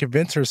trying to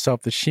convince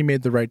herself that she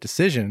made the right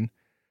decision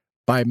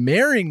by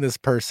marrying this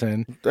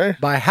person,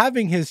 by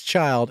having his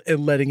child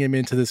and letting him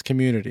into this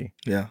community.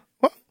 Yeah.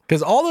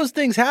 Because all those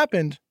things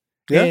happened.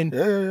 Yeah, and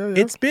yeah.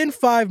 It's been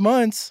 5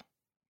 months.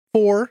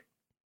 4.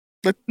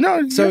 But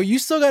no. So you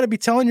still got to be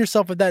telling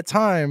yourself at that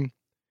time,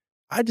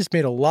 I just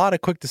made a lot of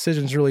quick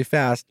decisions really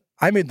fast.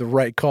 I made the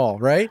right call,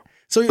 right?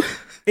 So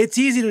it's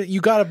easy to you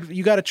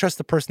gotta trust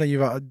the person that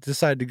you've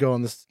decided to go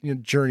on this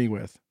journey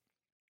with.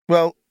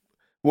 Well,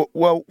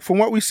 from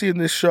what we see in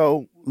this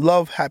show,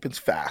 love happens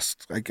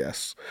fast. I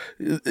guess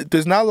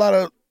there's not a lot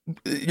of.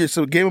 It's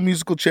a game of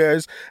musical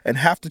chairs, and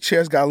half the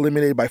chairs got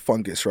eliminated by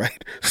fungus,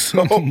 right?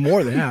 So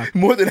more than half.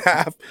 More than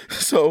half.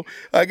 So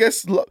I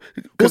guess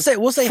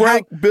we'll say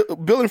Frank,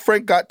 Bill and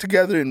Frank got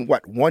together in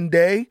what, 1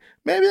 day?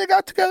 Maybe they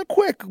got together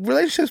quick.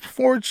 Relationships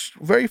forged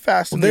very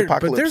fast in the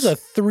apocalypse. But there's a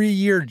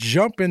 3-year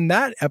jump in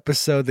that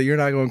episode that you're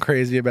not going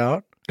crazy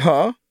about.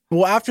 Huh?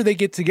 Well, after they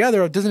get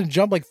together, doesn't it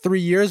jump like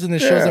 3 years and then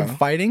shows them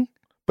fighting?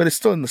 But it's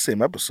still in the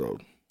same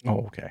episode.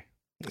 Oh, okay.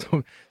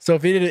 So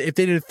if they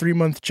did a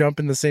 3-month jump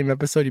in the same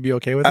episode, you'd be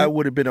okay with it? I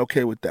would have been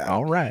okay with that.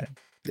 All right.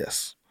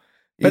 Yes.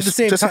 But at the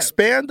same just time,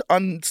 expand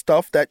on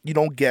stuff that you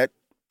don't get.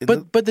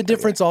 But the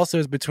difference also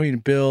is between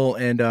Bill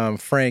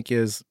and Frank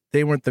is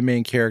they weren't the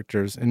main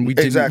characters, and we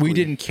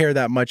didn't care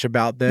that much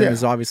about them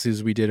as obviously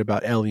as we did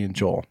about Ellie and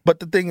Joel. But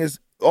the thing is,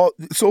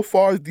 so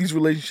far these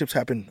relationships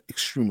happen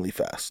extremely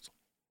fast.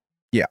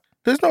 Yeah.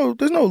 There's no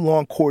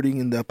long courting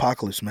in the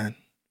apocalypse, man.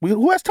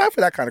 Who has time for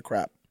that kind of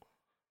crap?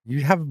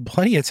 You have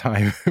plenty of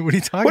time. What are you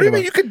talking about? What do you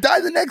mean? You could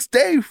die the next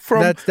day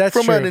from a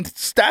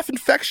staph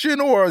infection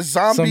or a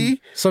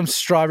zombie, some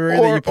strawberry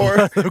that you pull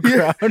out of the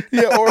ground,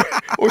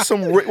 or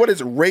some what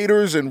is it,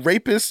 raiders and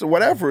rapists or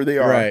whatever they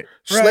are,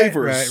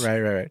 slavers.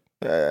 Right.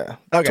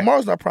 Okay.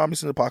 Tomorrow's not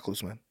promising the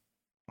apocalypse, man.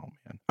 Oh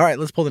man! All right,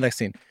 let's pull the next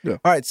scene. Yeah.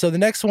 All right, so the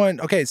next one.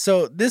 Okay,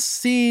 so this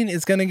scene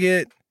is gonna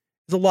there's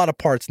a lot of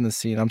parts in this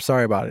scene. I'm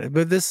sorry about it,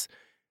 but there's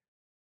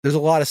a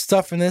lot of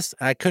stuff in this.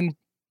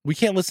 We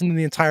can't listen to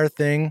the entire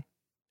thing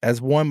as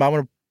one, but I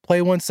want to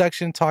play one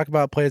section, talk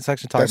about it, play a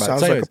section, talk about it. That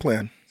sounds like a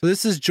plan. So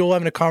this is Joel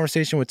having a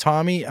conversation with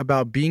Tommy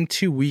about being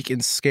too weak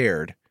and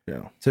scared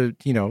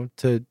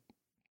to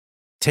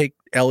take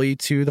Ellie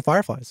to the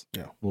Fireflies.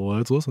 Yeah. Well,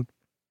 let's listen.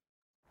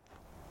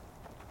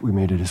 We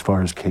made it as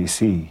far as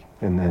KC,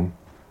 and then,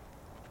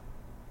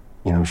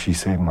 she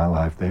saved my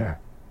life there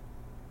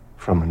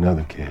from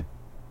another kid.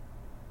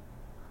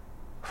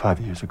 5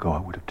 years ago, I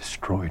would have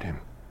destroyed him,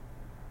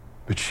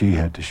 but she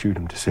had to shoot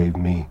him to save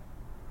me.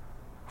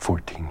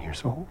 14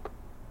 years old.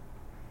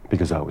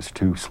 Because I was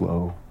too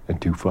slow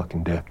and too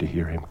fucking deaf to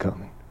hear him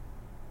coming.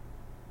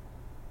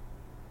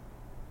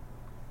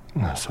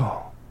 And that's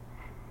all.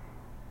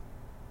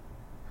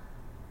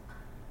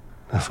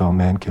 I saw a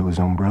man kill his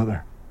own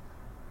brother.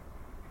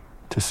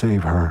 To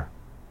save her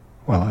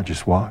while I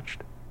just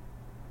watched.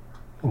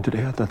 And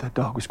today I thought that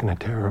dog was gonna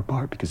tear her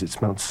apart because it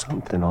smelled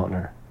something on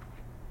her.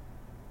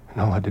 And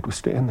all I did was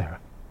stand there.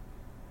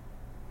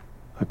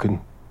 I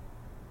couldn't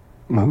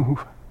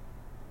move.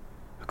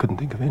 I couldn't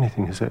think of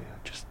anything to say.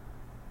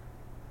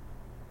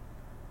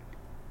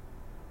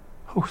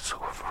 I was so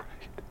afraid.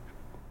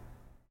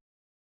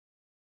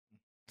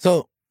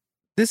 So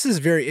this is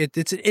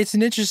it's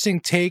an interesting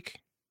take,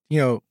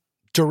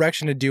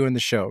 direction to do in the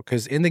show,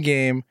 because in the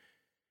game,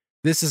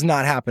 this does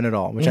not happen at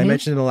all, which I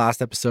mentioned in the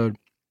last episode.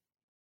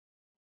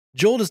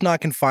 Joel does not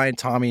confine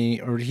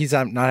Tommy, or he's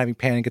not having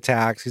panic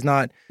attacks. He's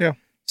not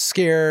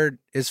scared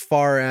as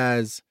far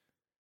as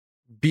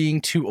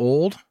being too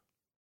old.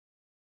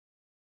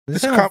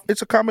 It's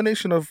a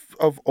combination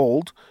of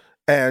old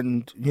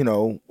and,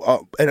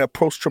 and a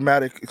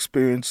post-traumatic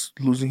experience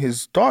losing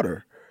his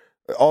daughter.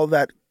 All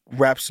that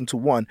wraps into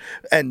one.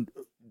 And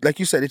like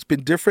you said, it's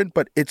been different,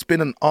 but it's been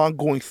an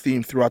ongoing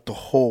theme throughout the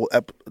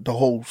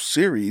whole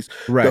series.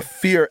 Right. The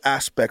fear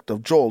aspect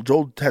of Joel.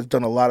 Joel has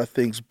done a lot of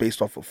things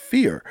based off of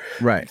fear.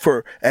 Right.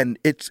 And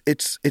it's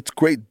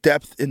great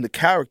depth in the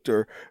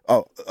character.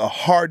 A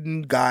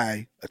hardened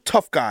guy, a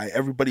tough guy,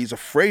 everybody's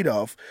afraid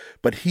of,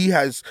 but he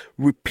has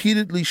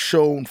repeatedly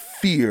shown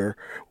fear,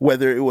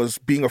 whether it was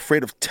being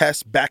afraid of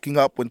Tess, backing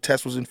up when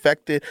Tess was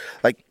infected.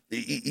 Like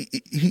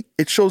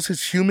it shows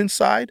his human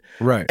side.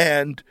 Right.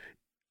 And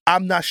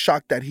I'm not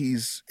shocked that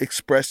he's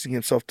expressing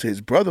himself to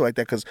his brother like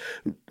that, because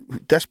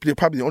that's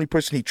probably the only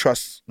person he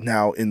trusts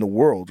now in the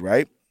world,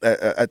 right?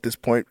 At this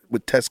point,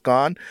 with Tess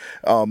gone.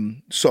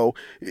 So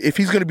if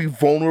he's going to be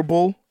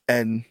vulnerable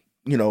and,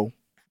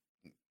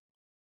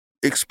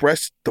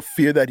 express the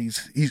fear that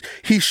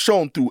he's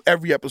shown through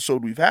every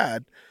episode we've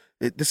had,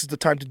 this is the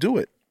time to do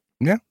it.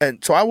 Yeah.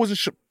 And so I wasn't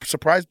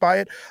surprised by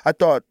it. I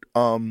thought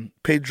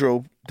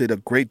Pedro did a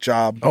great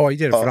job. Oh, he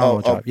did a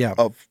phenomenal job. Yeah.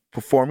 Of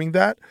performing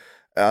that.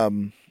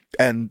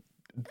 And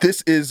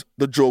this is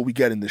the Joel we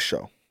get in this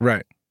show.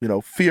 Right.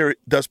 Fear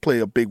does play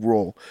a big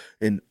role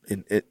in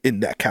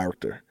that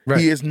character. Right.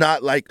 He is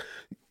not like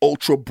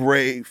ultra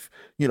brave.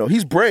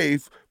 He's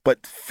brave,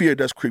 but fear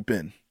does creep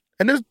in.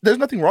 And there's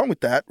nothing wrong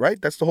with that, right?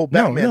 That's the whole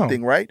Batman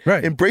thing, right?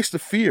 Right. Embrace the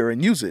fear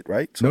and use it,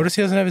 right? So, notice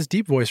he doesn't have his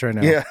deep voice right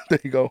now. yeah, there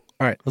you go.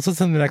 All right, let's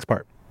listen to the next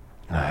part.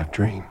 I have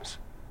dreams.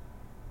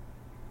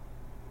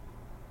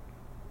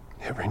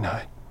 Every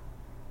night.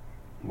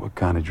 What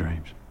kind of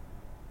dreams?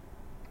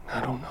 I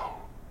don't know.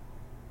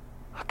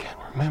 I can't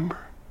remember.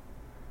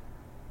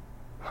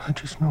 I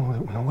just know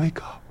that when I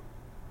wake up,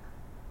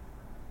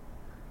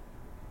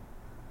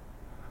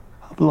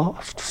 I've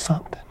lost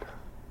something.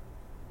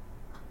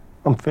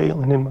 I'm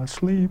failing in my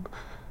sleep.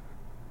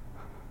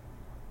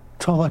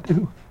 It's all I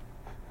do.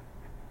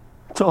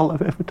 It's all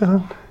I've ever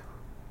done.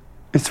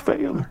 It's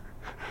failure.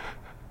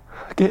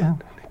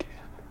 Again and again.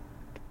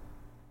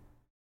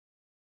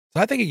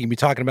 So I think he can be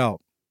talking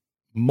about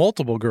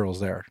multiple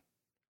girls there.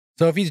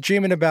 So if he's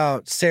dreaming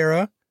about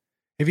Sarah,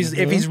 if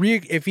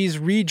he's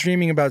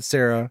re-dreaming about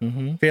Sarah,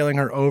 failing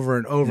her over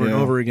and over and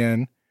over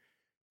again,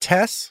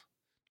 Tess,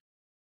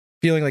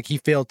 feeling like he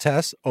failed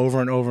Tess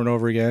over and over and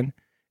over again,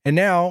 and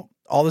now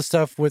all this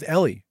stuff with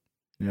Ellie.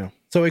 Yeah.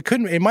 So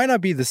it might not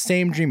be the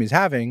same dream he's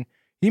having.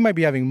 He might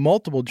be having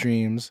multiple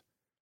dreams,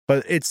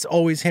 but it's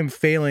always him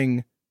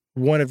failing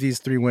one of these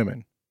three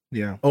women.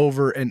 Yeah.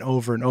 Over and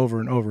over and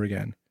over and over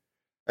again.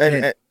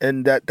 And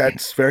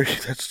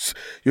that's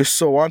you're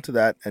so onto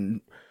that. And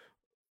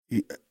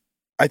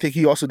I think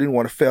he also didn't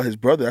want to fail his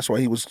brother. That's why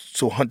he was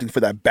so hunting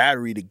for that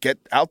battery to get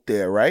out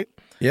there, right?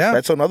 Yeah.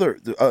 That's another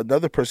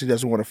person he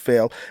doesn't want to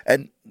fail.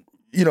 And,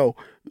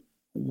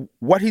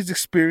 what he's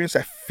experienced,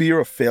 that fear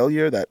of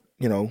failure, that,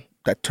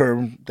 that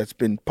term that's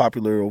been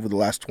popular over the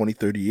last 20,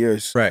 30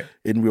 years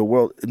in real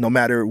world, no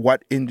matter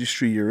what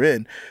industry you're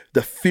in,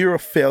 the fear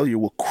of failure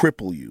will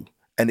cripple you.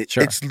 And it's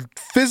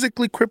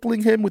physically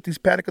crippling him with these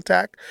panic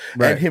attacks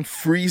and him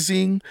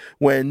freezing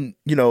when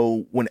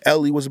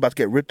Ellie was about to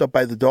get ripped up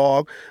by the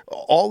dog.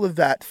 All of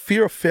that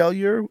fear of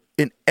failure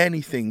in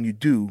anything you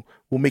do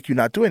will make you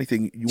not do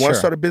anything. You want to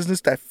start a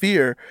business, that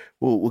fear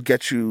will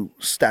get you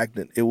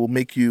stagnant. It will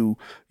make you,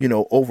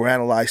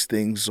 overanalyze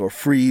things or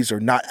freeze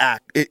or not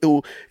act.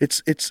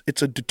 It's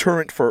a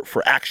deterrent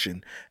for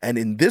action. And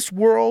in this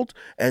world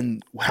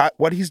and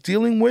what he's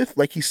dealing with,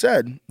 like he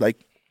said,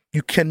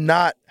 you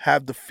cannot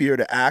have the fear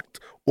to act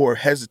or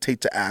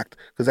hesitate to act,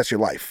 because that's your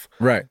life.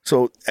 Right.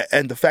 So,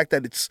 and the fact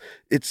that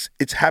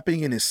it's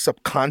happening in his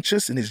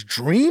subconscious, in his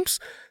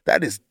dreams,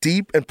 that is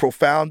deep and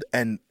profound.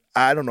 And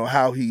I don't know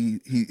how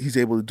he's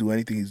able to do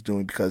anything he's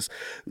doing, because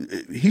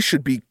he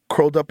should be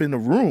curled up in a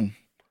room.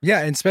 Yeah,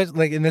 and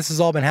and this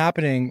has all been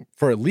happening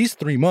for at least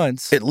 3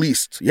 months. At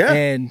least, yeah.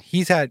 And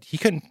he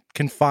couldn't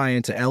confide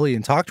into Ellie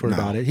and talk to her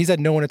about it. He's had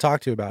no one to talk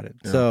to about it.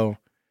 Yeah. So,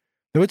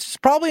 which is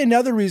probably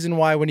another reason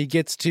why when he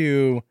gets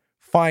to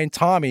find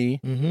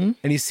Tommy and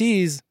he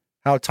sees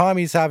how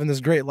Tommy's having this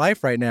great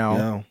life right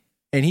now,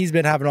 and he's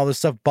been having all this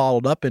stuff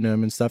bottled up in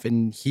him and stuff,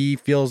 and he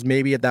feels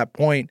maybe at that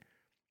point,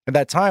 at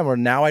that time where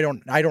now I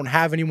don't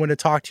have anyone to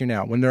talk to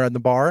now when they're at the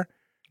bar.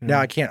 Now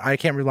I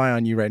can't rely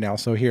on you right now.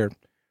 So here,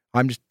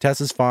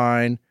 Tess is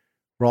fine.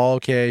 We're all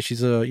okay.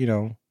 She's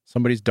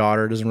somebody's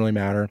daughter. It doesn't really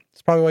matter.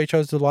 It's probably why he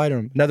chose to lie to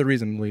him. Another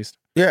reason, at least.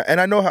 Yeah, and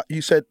I know how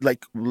you said,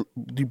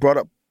 you brought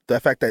up the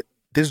fact that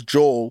this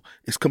Joel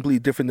is completely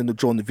different than the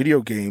Joel in the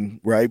video game,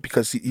 right?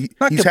 Because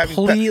Not he's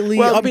completely.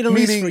 well, I mean, at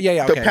least meaning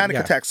okay, the panic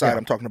attack side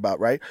I'm talking about,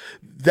 right?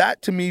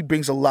 That to me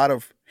brings a lot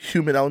of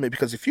human element,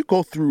 because if you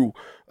go through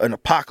an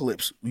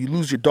apocalypse, you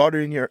lose your daughter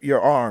in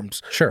your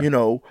arms. Sure. You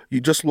know, you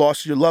just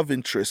lost your love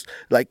interest.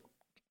 Like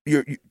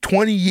your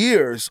 20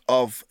 years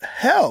of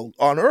hell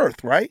on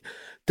Earth, right?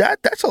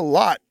 That's a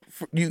lot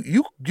for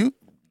you.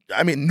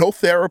 I mean, no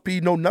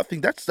therapy, no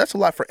nothing. That's a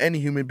lot for any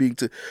human being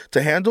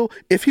to handle.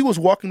 If he was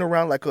walking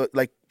around like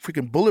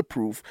freaking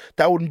bulletproof,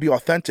 that wouldn't be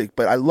authentic.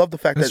 But I love the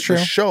fact that the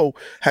show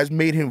has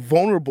made him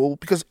vulnerable,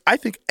 because I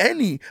think I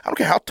don't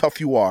care how tough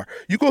you are,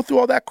 you go through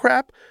all that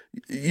crap,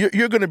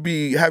 you're going to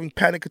be having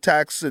panic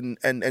attacks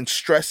and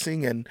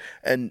stressing and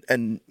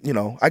you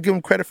know, I give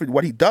him credit for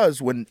what he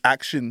does when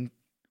action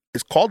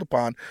is called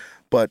upon,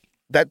 but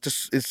that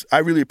just is, I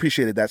really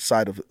appreciated that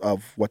side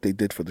of what they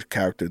did for the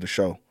character in the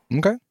show.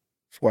 Okay.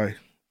 That's why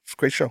it's a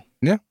great show.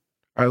 Yeah.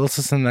 All right, let's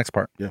listen to the next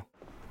part. Yeah.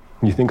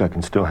 You think I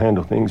can still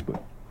handle things,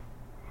 but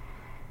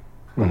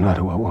I'm not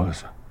who I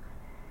was.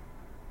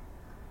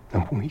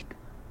 I'm weak.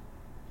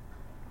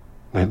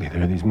 Lately,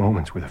 there are these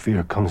moments where the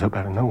fear comes up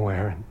out of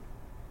nowhere, and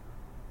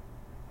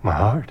my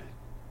heart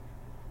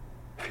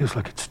feels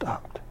like it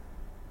stopped.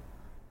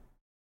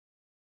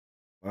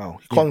 Wow.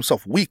 He called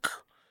himself weak.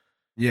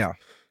 Yeah.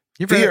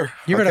 You Fear.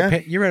 ever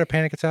had a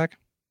panic attack?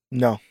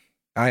 No.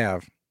 I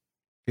have.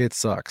 It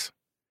sucks.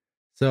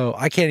 So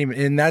I can't even,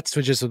 and that's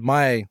just with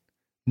my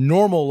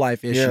normal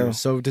life issues. Yeah.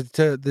 So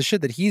to the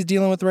shit that he's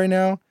dealing with right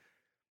now,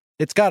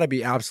 it's got to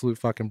be absolute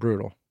fucking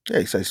brutal. Yeah,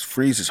 he says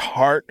freeze his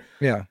heart.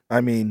 Yeah.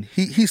 I mean,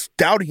 he's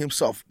doubting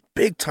himself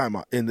big time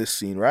in this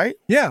scene, right?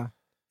 Yeah.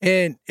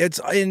 And it's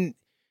in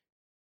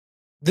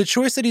the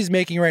choice that he's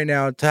making right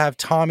now to have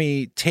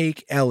Tommy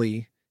take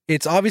Ellie.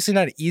 It's obviously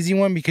not an easy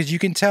one, because you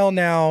can tell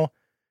now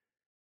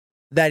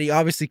that he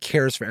obviously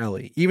cares for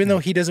Ellie. Even though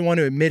he doesn't want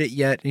to admit it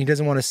yet and he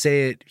doesn't want to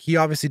say it, he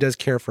obviously does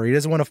care for her. He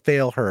doesn't want to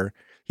fail her.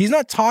 He's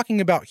not talking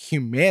about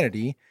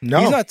humanity. No.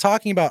 He's not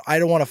talking about, I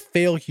don't want to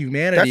fail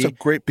humanity. That's a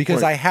great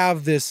because point. I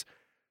have this,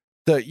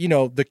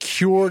 the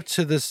cure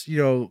to this,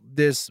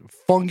 this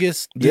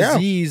fungus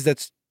disease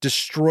that's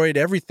destroyed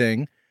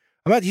everything.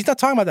 He's not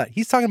talking about that.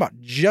 He's talking about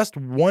just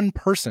one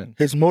person.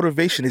 His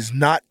motivation is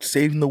not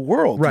saving the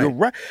world. Right. You're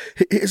right.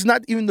 It's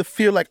not even the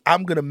fear like,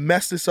 I'm going to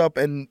mess this up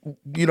and,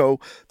 the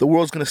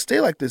world's going to stay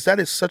like this. That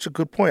is such a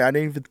good point. I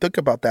didn't even think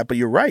about that, but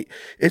you're right.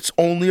 It's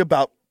only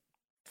about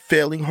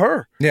failing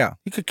her. Yeah.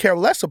 He could care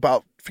less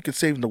about freaking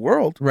saving the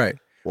world. Right.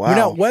 Wow.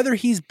 Now, whether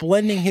he's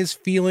blending his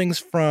feelings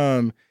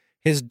from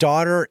his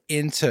daughter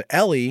into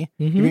Ellie,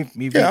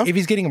 if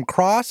he's getting them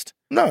crossed.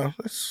 No,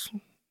 that's...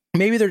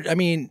 Maybe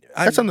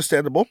that's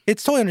understandable.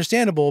 It's totally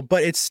understandable,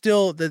 but it's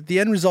still the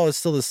end result is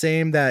still the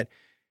same, that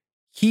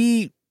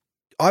he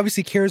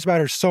obviously cares about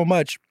her so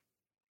much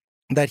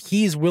that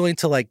he's willing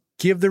to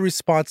give the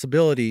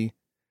responsibility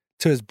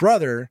to his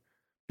brother,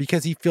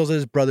 because he feels that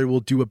his brother will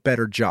do a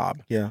better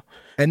job. Yeah.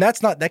 And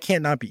that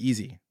can't not be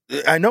easy.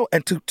 I know.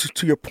 And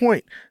to your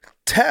point,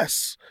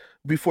 Tess,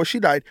 before she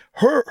died,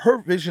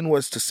 her vision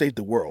was to save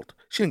the world.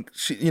 She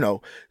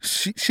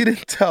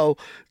didn't tell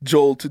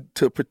Joel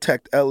to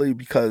protect Ellie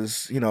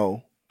because, you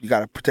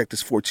got to protect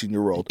this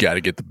 14-year-old. Got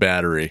to get the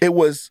battery. It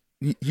was,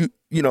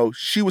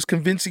 she was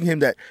convincing him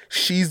that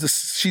she's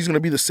going to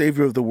be the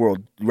savior of the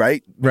world,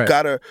 right? Right.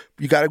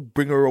 You gotta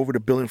bring her over to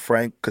Bill and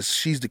Frank because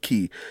she's the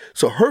key.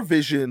 So her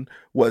vision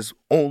was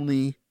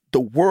only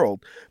the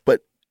world.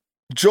 But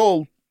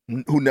Joel,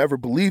 who never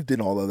believed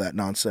in all of that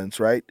nonsense,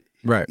 right?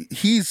 Right.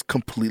 He's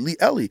completely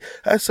Ellie.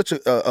 That's such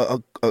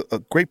a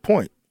great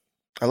point.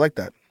 I like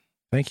that.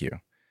 Thank you.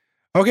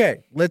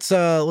 Okay, let's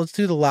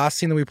do the last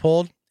scene that we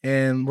pulled,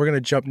 and we're gonna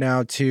jump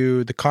now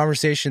to the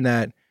conversation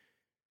that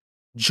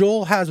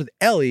Joel has with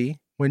Ellie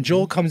when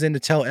Joel comes in to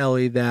tell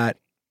Ellie that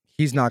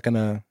he's not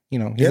gonna,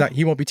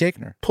 he won't be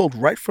taking her. Pulled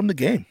right from the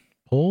game.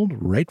 Pulled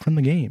right from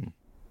the game.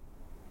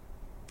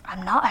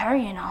 I'm not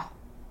her,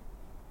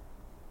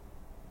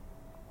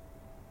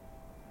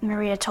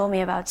 Maria told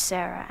me about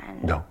Sarah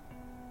and... No.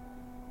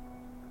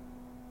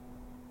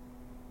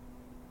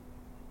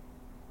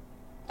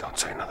 Don't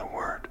say another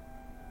word.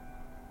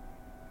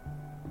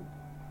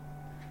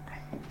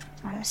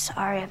 I'm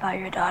sorry about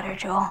your daughter,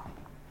 Joel.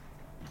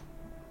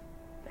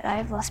 But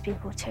I've lost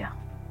people too.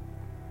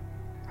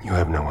 You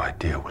have no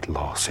idea what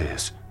loss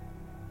is.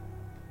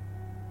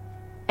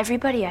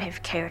 Everybody I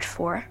have cared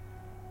for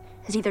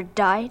has either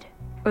died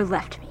or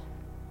left me.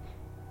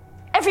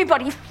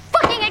 Everybody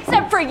fucking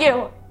except for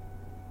you!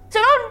 So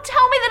don't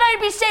tell me that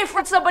I'd be safe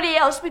with somebody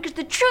else, because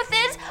the truth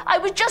is, I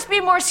would just be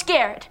more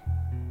scared.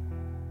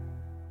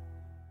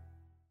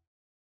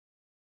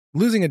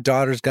 Losing a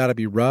daughter's got to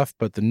be rough,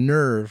 but the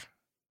nerve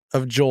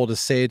of Joel to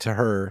say to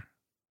her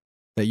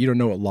that you don't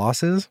know what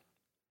loss is,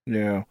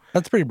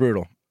 that's pretty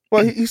brutal.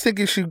 Well, he's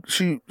thinking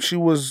she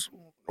was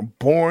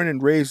born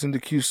and raised in the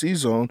QC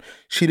zone.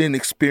 She didn't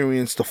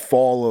experience the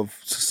fall of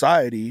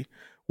society.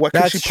 What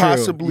could she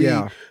possibly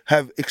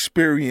have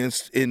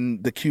experienced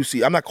in the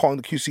QC? I'm not calling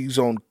the QC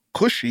zone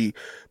cushy,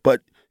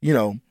 but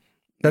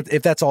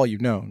if that's all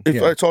you've known. If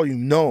Yeah. that's all you've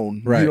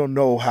known, Right. you don't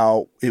know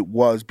how it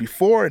was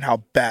before and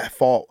how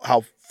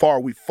far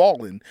we've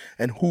fallen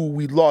and who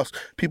we lost.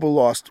 People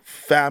lost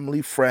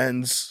family,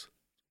 friends,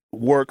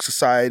 work,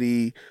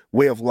 society,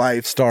 way of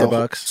life,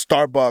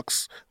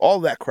 Starbucks, all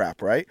that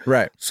crap, right?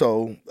 Right.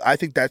 So I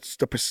think that's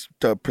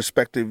the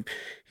perspective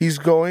he's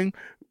going,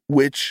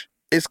 which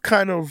is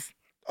kind of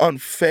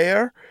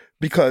unfair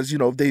because, you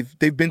know,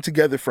 they've been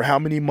together for how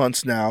many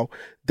months now?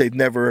 They've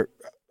never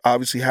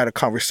obviously had a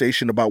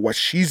conversation about what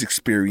she's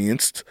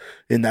experienced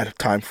in that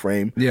time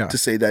frame to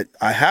say that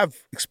I have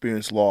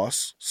experienced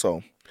loss.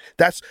 So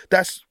that's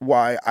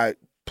why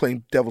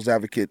playing devil's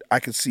advocate, I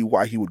can see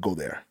why he would go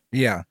there.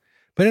 Yeah.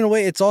 But in a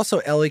way, it's also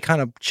Ellie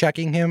kind of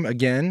checking him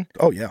again.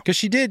 Oh yeah, because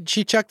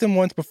she checked him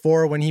once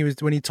before when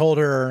he told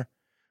her,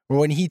 or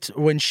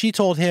when she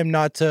told him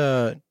not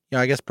to, you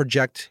know, I guess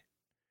project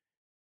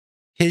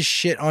his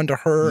shit onto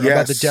her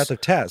about the death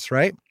of Tess,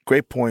 right?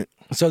 Great point.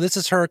 So this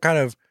is her kind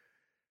of,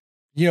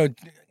 you know,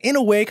 in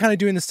a way, kind of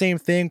doing the same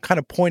thing, kind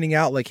of pointing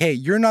out like, hey,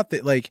 you're not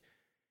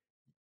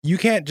you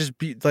can't just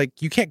be like,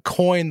 you can't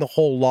coin the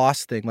whole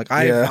loss thing. Like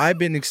I've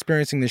been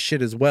experiencing this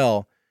shit as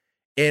well.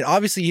 And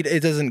obviously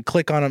it doesn't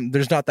click on him.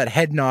 There's not that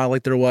head nod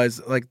like there was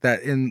like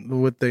that in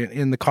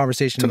the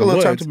conversation. Took a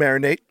little time to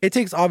marinate. It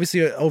takes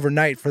obviously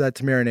overnight for that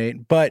to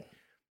marinate, but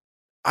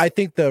I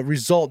think the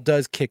result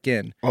does kick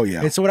in. Oh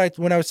yeah. And so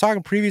when I was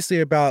talking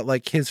previously about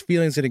like his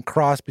feelings getting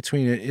crossed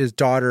between his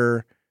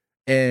daughter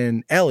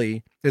and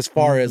Ellie, as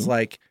far as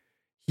like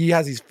he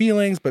has these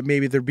feelings, but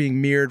maybe they're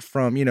being mirrored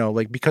from, you know,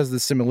 like because of the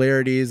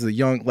similarities, the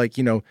young, like,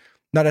 you know,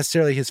 not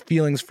necessarily his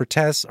feelings for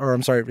Tess, or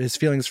I'm sorry, his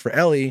feelings for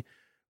Ellie,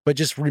 but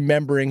just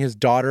remembering his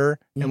daughter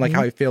and like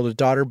how he failed his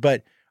daughter.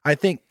 But I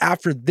think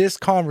after this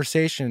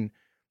conversation,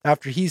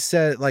 after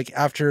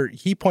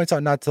he points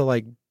out not to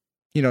like,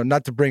 you know,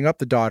 not to bring up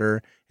the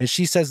daughter, and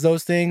she says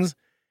those things,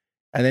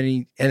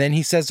 and then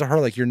he says to her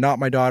like, "You're not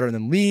my daughter," and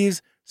then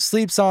leaves,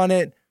 sleeps on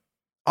it.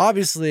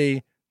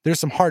 Obviously, there's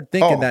some hard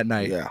thinking that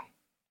night. Yeah.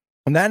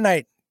 And that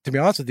night, to be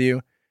honest with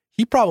you,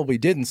 he probably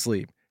didn't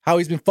sleep. How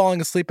he's been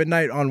falling asleep at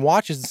night on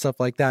watches and stuff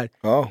like that.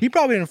 Oh. He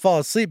probably didn't fall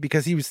asleep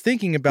because he was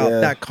thinking about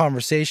that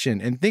conversation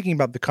and thinking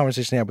about the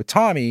conversation he had with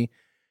Tommy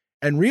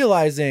and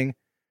realizing,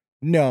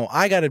 no,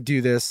 I got to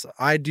do this.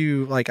 I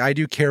do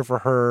care for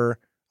her.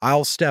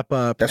 I'll step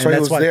up. That's why he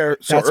was there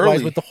so early. That's why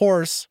he's with the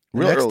horse the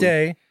next early.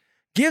 day.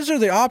 Gives her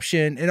the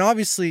option, and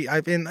obviously,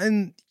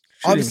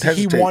 obviously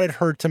he wanted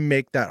her to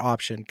make that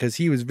option because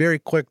he was very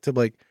quick to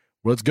like,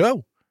 let's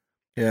go.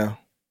 Yeah.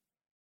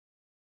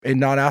 And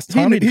not ask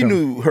Tommy to come. He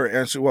knew what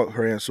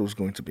her answer was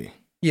going to be.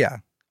 Yeah.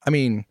 I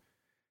mean,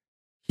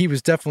 he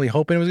was definitely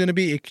hoping it was going to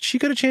be. She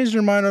could have changed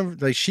her mind.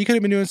 Like, she could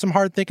have been doing some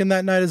hard thinking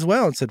that night as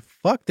well and said,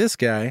 fuck this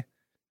guy.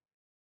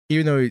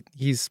 Even though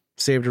he's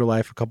saved her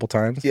life a couple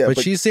times. Yeah, but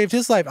she saved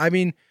his life. I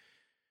mean,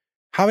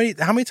 how many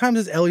times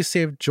has Ellie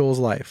saved Joel's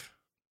life?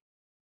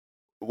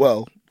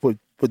 Well, with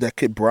that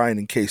kid Brian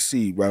and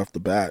KC right off the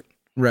bat.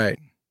 Right.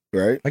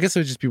 Right? I guess it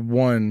would just be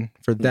one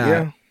for that.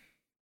 Yeah.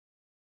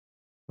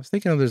 I was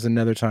thinking there's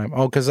another time.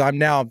 Oh, because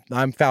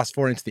I'm fast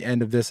forwarding to the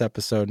end of this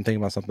episode and thinking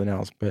about something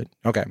else. But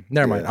okay,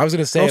 never mind. I was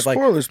gonna say no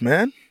spoilers,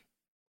 man.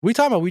 We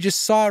talking about? We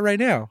just saw it right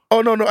now.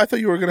 Oh no! I thought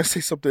you were gonna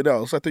say something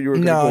else. I thought you were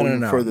gonna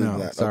go further than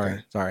that.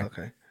 Sorry.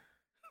 Okay.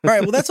 All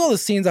right. Well, that's all the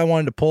scenes I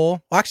wanted to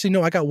pull. Well, actually,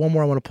 no. I got one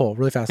more I want to pull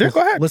really fast. Yeah,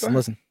 go ahead.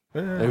 Listen.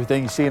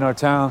 Everything you see in our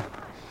town,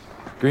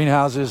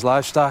 greenhouses,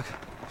 livestock,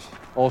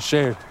 all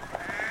shared,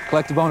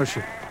 collective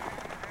ownership.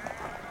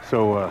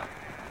 So,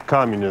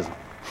 communism.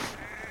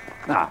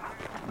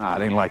 Nah,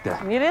 it ain't like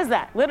that. It is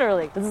that,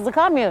 literally. This is a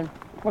commune.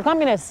 We're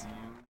communists.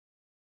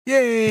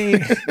 Yay!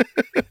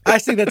 I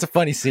think that's a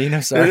funny scene.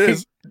 I'm sorry. It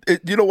is.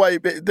 You know why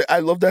I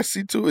love that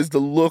scene too? Is the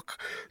look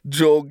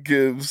Joel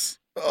gives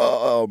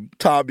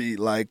Tommy,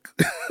 like,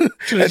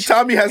 and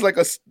Tommy has like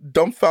a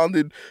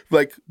dumbfounded,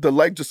 like the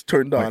light just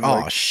turned on.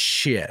 Like, oh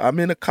shit! I'm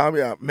in a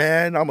commune,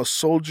 man. I'm a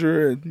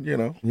soldier, and you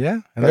know.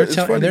 Yeah, and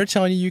they're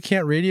telling you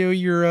can't radio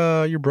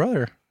your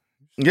brother.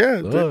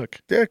 Yeah, look,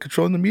 they're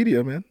controlling the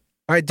media, man.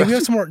 All right, do we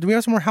have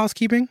some more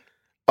housekeeping?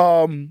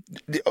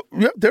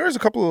 There is a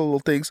couple of little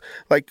things,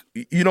 like,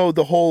 you know,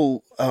 the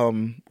whole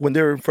when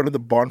they're in front of the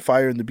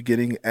bonfire in the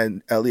beginning,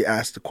 and Ellie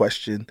asked the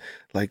question,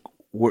 like,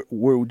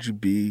 where would you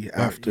be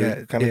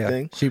after, kind of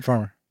thing.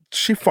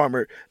 Sheep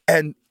farmer,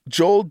 and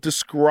Joel's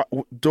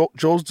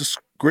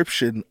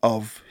description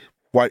of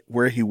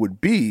where he would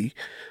be.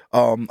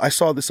 I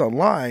saw this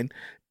online.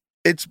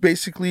 It's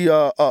basically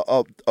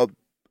a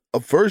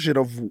version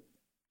of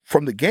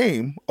from the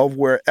game of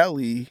where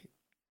Ellie,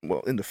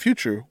 well, in the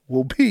future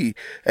will be,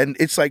 and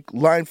it's like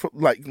line for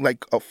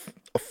like a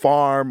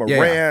farm,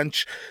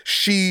 ranch,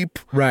 sheep,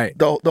 right?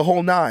 The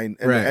whole nine,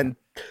 and, right. And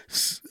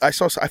I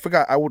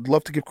forgot. I would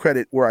love to give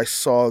credit where I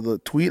saw the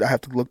tweet. I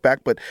have to look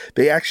back, but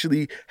they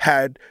actually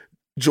had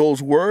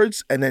Joel's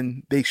words, and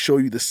then they show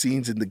you the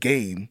scenes in the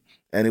game,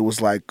 and it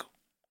was like,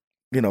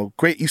 you know,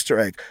 great Easter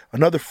egg.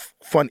 Another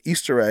fun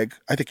Easter egg,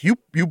 I think you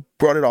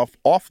brought it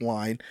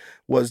offline,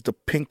 was the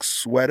pink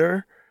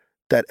sweater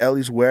that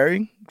Ellie's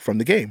wearing from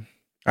the game.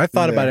 I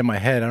thought about Yeah. it in my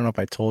head. I don't know if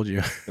I told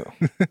you.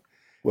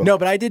 Well- No,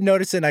 but I did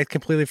notice it, and I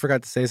completely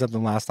forgot to say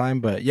something last time.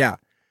 But yeah,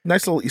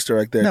 Nice little Easter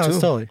egg there no, too. it's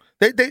totally.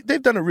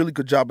 They've done a really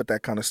good job at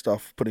that kind of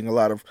stuff, putting a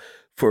lot of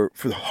for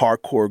the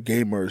hardcore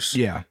gamers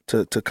Yeah,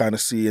 to kind of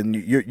see, and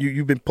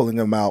you've been pulling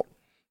them out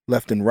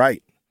left and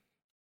right.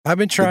 I've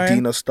been The trying.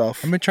 Dina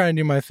stuff. I've been trying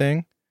to do my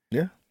thing.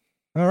 Yeah.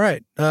 All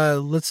right.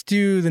 Let's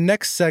do the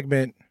next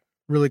segment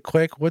really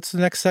quick. What's the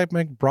next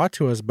segment brought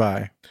to us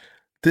by?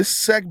 This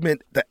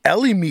segment, the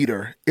Ellie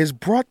Meter, is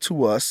brought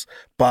to us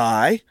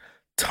by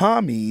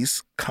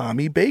Tommy's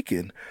Commie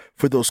Bacon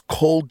for those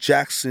cold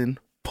Jackson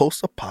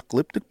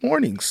post-apocalyptic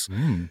mornings.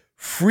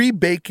 Free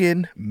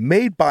bacon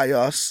made by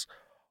us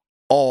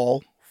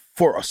all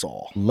for us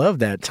all. Love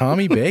that.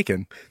 Tommy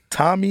Bacon.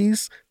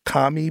 Tommy's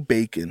Commie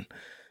Bacon.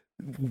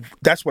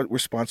 That's what we're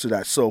sponsored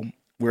at. So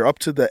we're up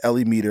to the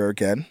Ellie Meter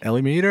again.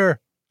 Ellie Meter.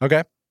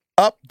 Okay.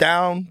 Up,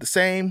 down, the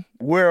same.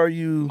 Where are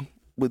you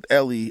with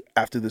Ellie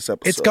after this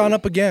episode? It's gone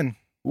up again.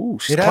 Ooh,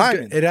 she's It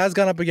climbing. has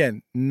gone up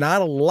again.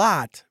 Not a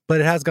lot, but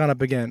it has gone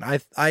up again.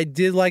 I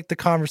did like the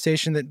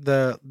conversation that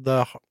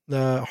the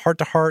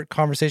heart-to-heart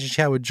conversation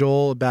she had with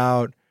Joel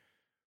about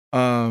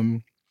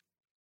trying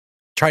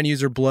to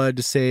use her blood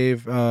to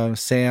save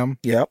Sam.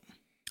 Yep.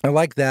 I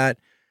like that.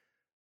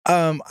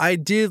 I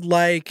did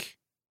like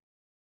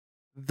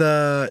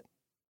the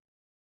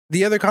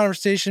other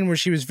conversation where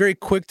she was very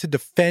quick to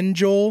defend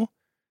Joel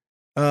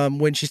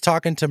when she's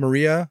talking to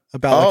Maria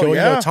about you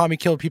know, Tommy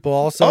killed people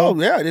also. Oh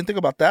yeah, I didn't think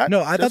about that.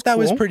 No, I That's thought that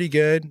was cool. pretty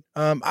good.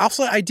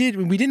 Also, we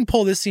didn't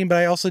pull this scene, but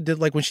I also did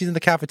like when she's in the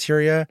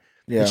cafeteria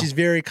Yeah. and she's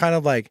very kind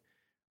of like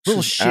a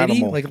little She's shitty,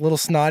 animal. like a little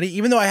snotty,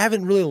 even though I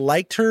haven't really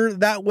liked her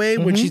that way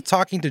when Mhm. she's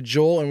talking to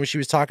Joel and when she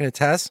was talking to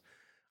Tess.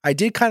 I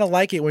did kind of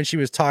like it when she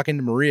was talking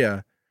to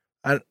Maria.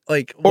 Or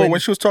when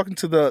she was talking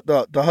to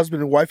the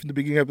husband and wife in the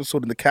beginning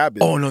episode in the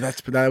cabin. Oh no,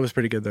 that was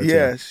pretty good though.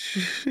 yeah,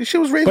 too. she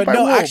was raised But by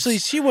no, wolves. actually,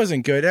 she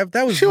wasn't good.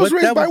 That was She was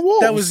raised by That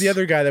wolves. was the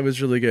other guy that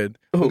was really good.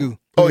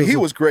 Oh, he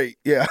was great.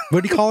 Yeah.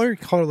 What do you call her? You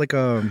call her like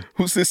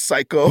Who's this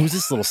psycho? who's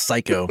this little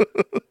psycho?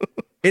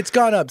 It's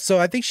gone up. So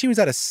I think she was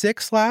at a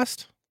 6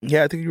 last.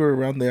 Yeah, I think you were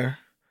around there.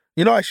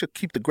 You know, I should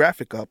keep the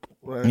graphic up.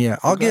 Yeah,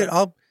 we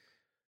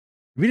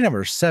didn't have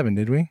her 7,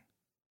 did we?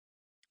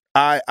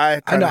 I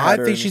know, I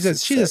her think in she's the a-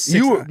 six. she's a six.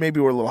 You were, maybe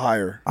were a little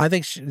higher. I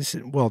think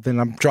well, then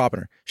I'm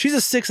dropping her. She's a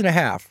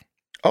 6.5.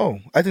 Oh,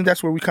 I think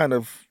that's where we kind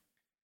of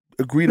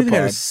agreed We think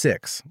upon. a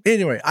 6.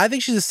 Anyway, I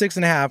think she's a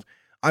 6.5.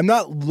 I'm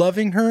not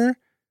loving her,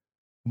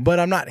 but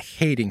I'm not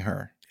hating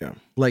her. Yeah.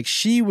 Like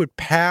she would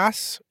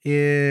pass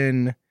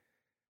in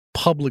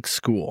public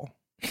school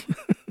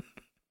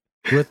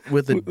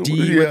with a D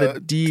Yeah. with a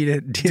D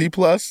D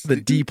plus. the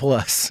D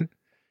plus.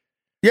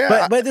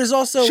 Yeah, But there's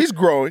also she's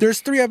growing. there's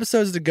 3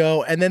 episodes to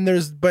go, and then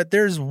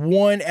there's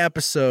one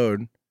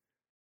episode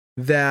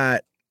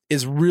that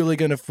is really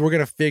we're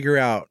gonna figure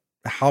out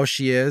how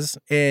she is,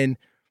 and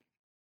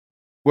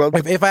Well,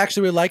 if I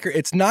actually really like her,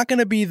 it's not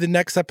gonna be the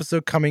next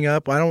episode coming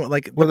up. I don't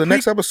like. the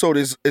next episode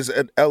is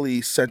an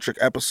Ellie centric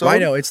episode. I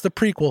know it's the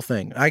prequel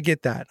thing. I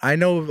get that. I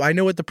know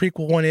what the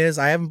prequel one is.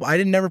 I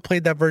didn't never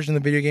played that version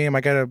of the video game.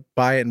 I gotta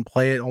buy it and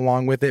play it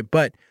along with it,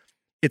 but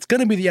it's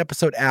gonna be the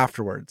episode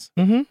afterwards.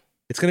 Mhm.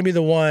 It's gonna be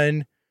the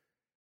one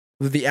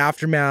with the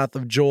aftermath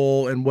of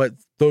Joel and what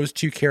those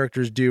 2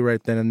 characters do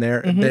right then and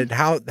there. And Mhm. then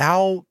how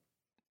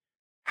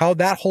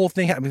that whole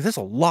thing. I mean, there's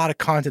a lot of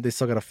content they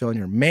still gotta fill in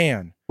here,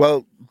 man.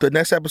 Well, the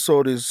next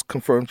episode is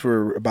confirmed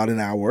for about an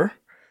hour.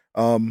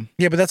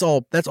 Yeah, but that's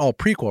all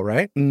prequel,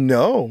 right?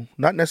 No,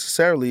 not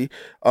necessarily.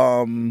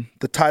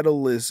 The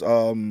title is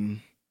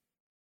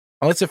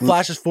Unless it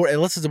flashes forward,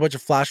 unless it's a bunch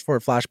of flash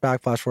forward,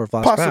 flashback, flash forward,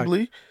 flashback.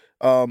 possibly.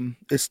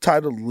 It's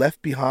titled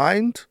Left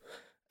Behind.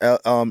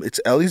 It's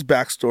Ellie's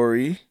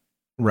backstory.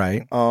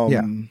 Right.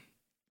 You're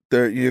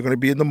going to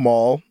be in the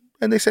mall,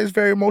 and they say it's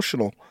very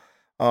emotional.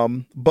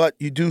 But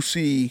you do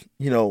see,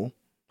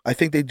 I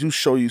think they do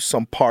show you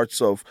some parts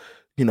of,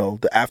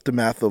 the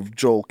aftermath of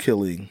Joel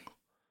killing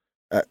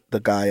the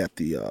guy at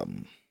the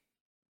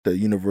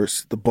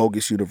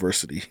bogus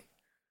university.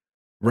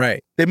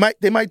 Right. They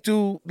might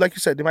do, like you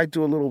said, they might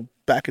do a little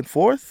back and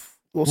forth.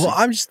 We'll see. Well,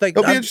 I'm just like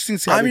It'll be interesting to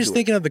see how I'm they just do it.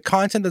 thinking of the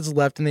content that's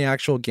left in the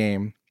actual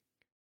game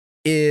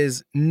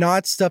is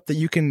not stuff that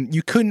you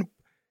couldn't.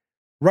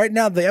 Right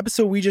now, the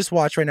episode we just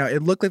watched right now,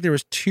 it looked like there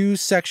was 2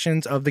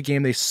 sections of the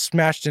game they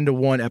smashed into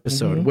one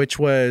episode, Mhm. which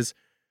was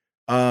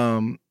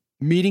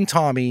meeting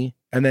Tommy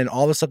and then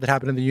all the stuff that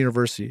happened in the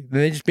university.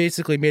 Then they just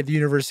basically made the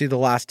university the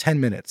last 10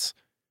 minutes.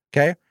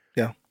 Okay?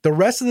 Yeah. The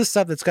rest of the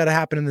stuff that's got to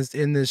happen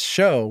in this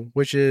show,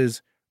 which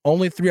is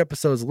only 3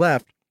 episodes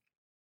left,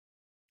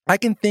 I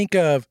can think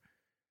of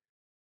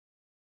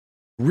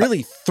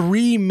really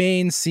 3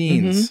 main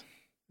scenes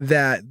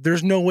that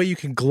there's no way you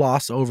can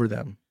gloss over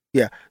them.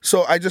 Yeah.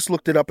 So I just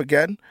looked it up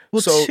again.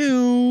 Well, so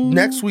 2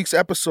 next week's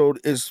episode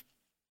is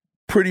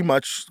pretty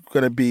much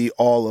going to be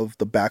all of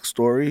the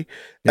backstory.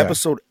 Yeah.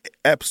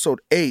 Episode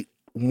 8,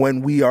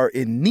 When We Are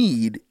in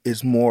Need,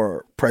 is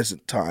more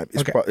present time.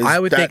 Okay. I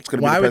would think so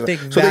that they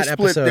split.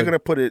 episode- They're going to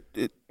put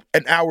it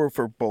an hour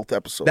for both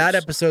episodes. That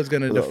episode's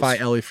going to Those. defy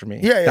Ellie for me.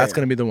 Yeah, That's yeah.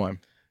 going to be the one.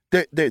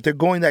 They're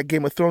going that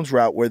Game of Thrones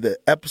route where the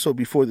episode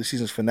before the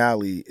season's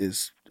finale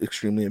is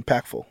extremely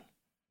impactful.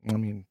 I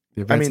mean,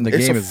 the events in the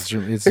it's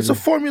game a, it's a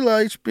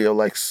formula HBO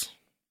likes.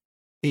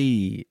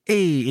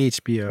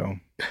 HBO.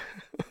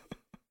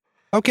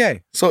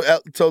 Okay. So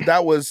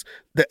that was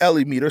the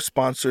Ellie meter,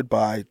 sponsored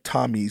by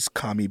Tommy's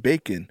Commie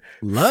Bacon.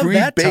 Love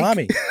that,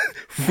 Tommy.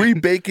 Free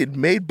bacon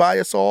made by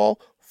us all,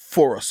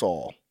 for us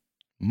all.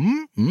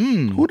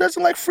 Who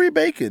doesn't like free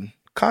bacon?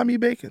 Commie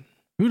Bacon.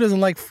 Who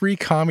doesn't like free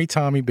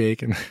Tommy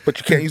Bacon? But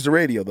you can't use the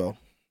radio, though.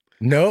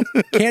 Nope.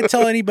 Can't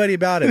tell anybody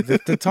about it.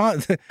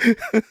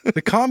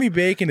 The Commie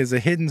Bacon is a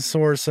hidden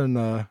source,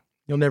 and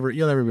you'll never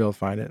be able to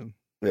find it.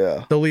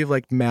 Yeah. They'll leave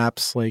like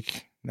maps,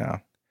 like no.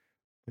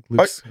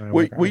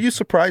 Were you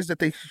surprised that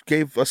they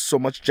gave us so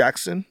much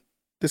Jackson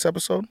this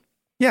episode?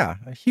 Yeah,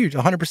 huge,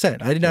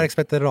 100%. I did not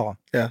expect that at all.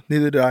 Yeah,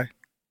 neither did I.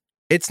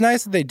 It's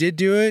nice that they did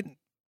do it,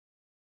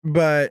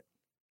 but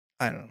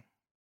I don't know.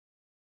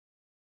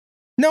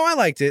 No, I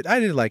liked it. I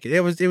did like it.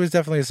 It was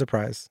definitely a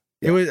surprise.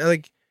 Yeah. It was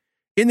like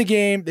in the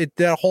game,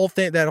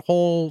 that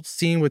whole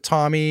scene with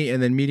Tommy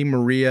and then meeting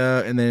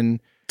Maria, and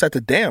then it's at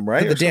the dam,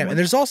 right? At the dam. And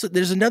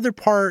there's another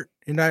part,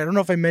 and I don't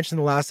know if I mentioned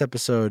the last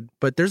episode,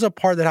 but there's a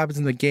part that happens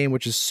in the game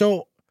which is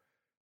so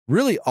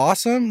really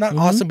awesome. Not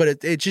awesome,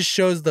 but it just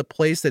shows the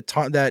place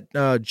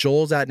that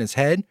Joel's at in his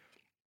head.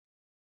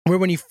 Where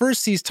when he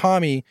first sees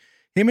Tommy,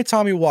 him and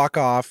Tommy walk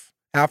off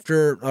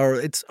after, or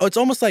it's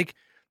almost like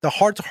the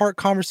heart-to-heart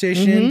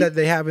conversation that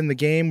they have in the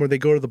game where they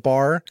go to the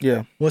bar.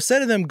 Yeah. Well,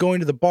 instead of them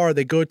going to the bar,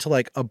 they go to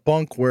like a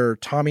bunk where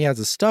Tommy has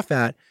his stuff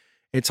at.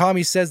 And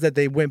Tommy says that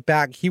he went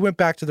back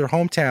to their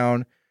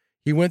hometown.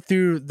 He went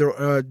through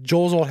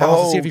Joel's old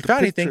house to see if he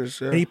found anything.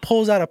 Yeah. And he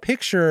pulls out a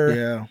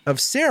picture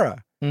of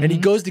Sarah. And he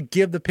goes to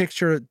give the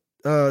picture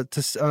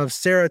of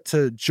Sarah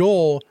to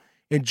Joel,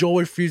 and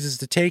Joel refuses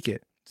to take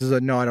it. He's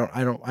like, no,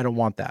 I don't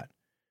want that.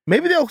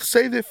 Maybe they'll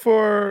save it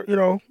for,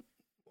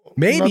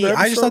 Maybe.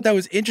 I just thought that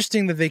was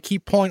interesting that they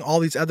keep pulling all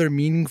these other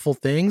meaningful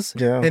things.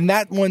 Yeah. And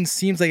that one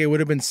seems like it would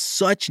have been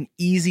such an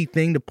easy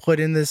thing to put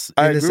in this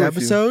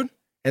episode.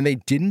 And they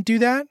didn't do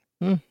that.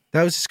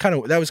 That was just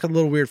a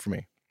little weird for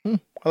me.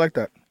 I like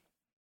that.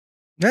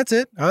 That's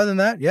it. Other than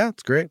that, yeah,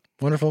 it's great.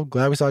 Wonderful.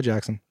 Glad we saw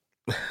Jackson.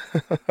 All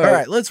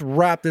right, let's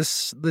wrap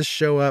this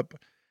show up.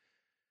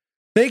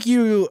 Thank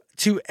you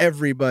to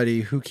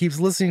everybody who keeps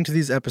listening to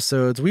these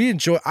episodes.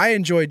 I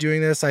enjoy doing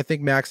this. I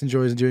think Max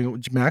enjoys doing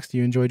it. Max, do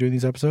you enjoy doing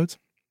these episodes?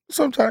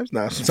 Sometimes.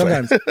 No,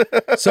 sometimes.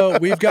 So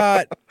we've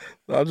got...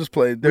 I'll just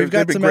play. We've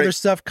got some other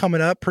stuff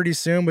coming up pretty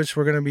soon, which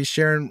we're going to be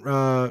sharing,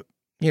 we'll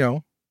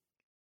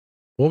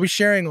be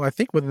sharing, I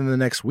think, within the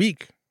next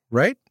week,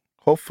 right?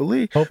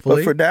 Hopefully. But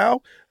for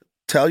now,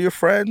 tell your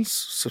friends,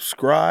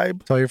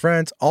 subscribe. Tell your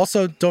friends.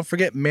 Also, don't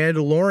forget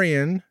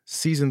Mandalorian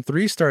Season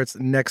 3 starts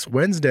next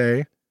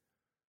Wednesday.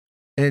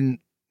 And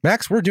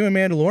Max, we're doing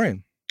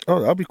Mandalorian. Oh,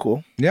 that'll be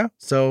cool. Yeah.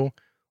 So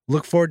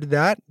look forward to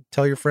that.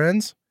 Tell your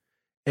friends.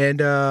 And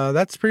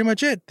that's pretty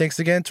much it. Thanks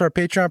again to our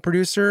Patreon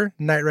producer,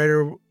 Knight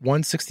Rider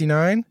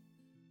 169.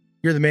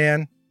 You're the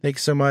man. Thank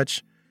you so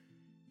much.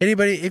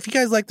 Anybody, if you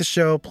guys like the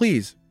show,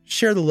 please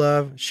share the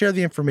love, share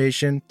the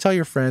information, tell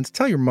your friends,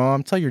 tell your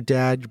mom, tell your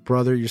dad, your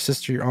brother, your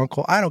sister, your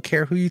uncle. I don't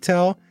care who you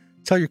tell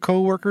your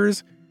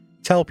coworkers,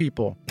 tell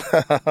people.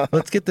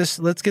 Let's get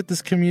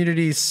this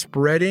community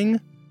spreading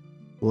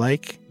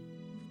like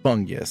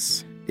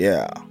fungus.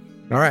 Yeah.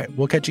 All right.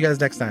 We'll catch you guys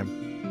next time.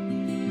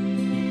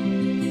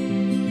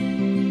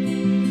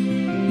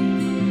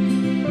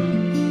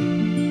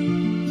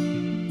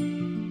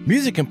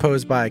 Music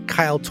composed by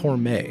Kyle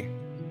Torme.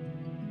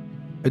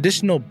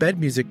 Additional bed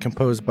music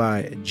composed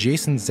by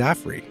Jason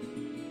Zaffrey.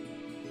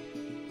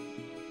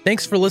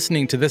 Thanks for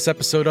listening to this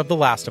episode of The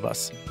Last of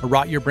Us, a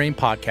Rot Your Brain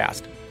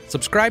podcast.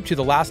 Subscribe to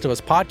The Last of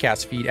Us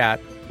podcast feed at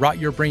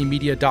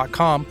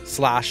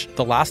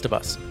rotyourbrainmedia.com/The Last of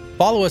Us.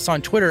 Follow us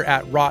on Twitter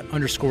at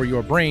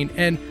rot_yourbrain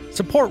and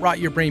support Rot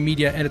Your Brain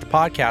Media and its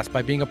podcast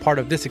by being a part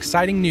of this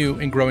exciting new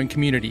and growing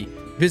community.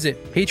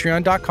 Visit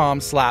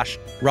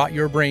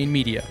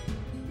patreon.com/rotyourbrainmedia.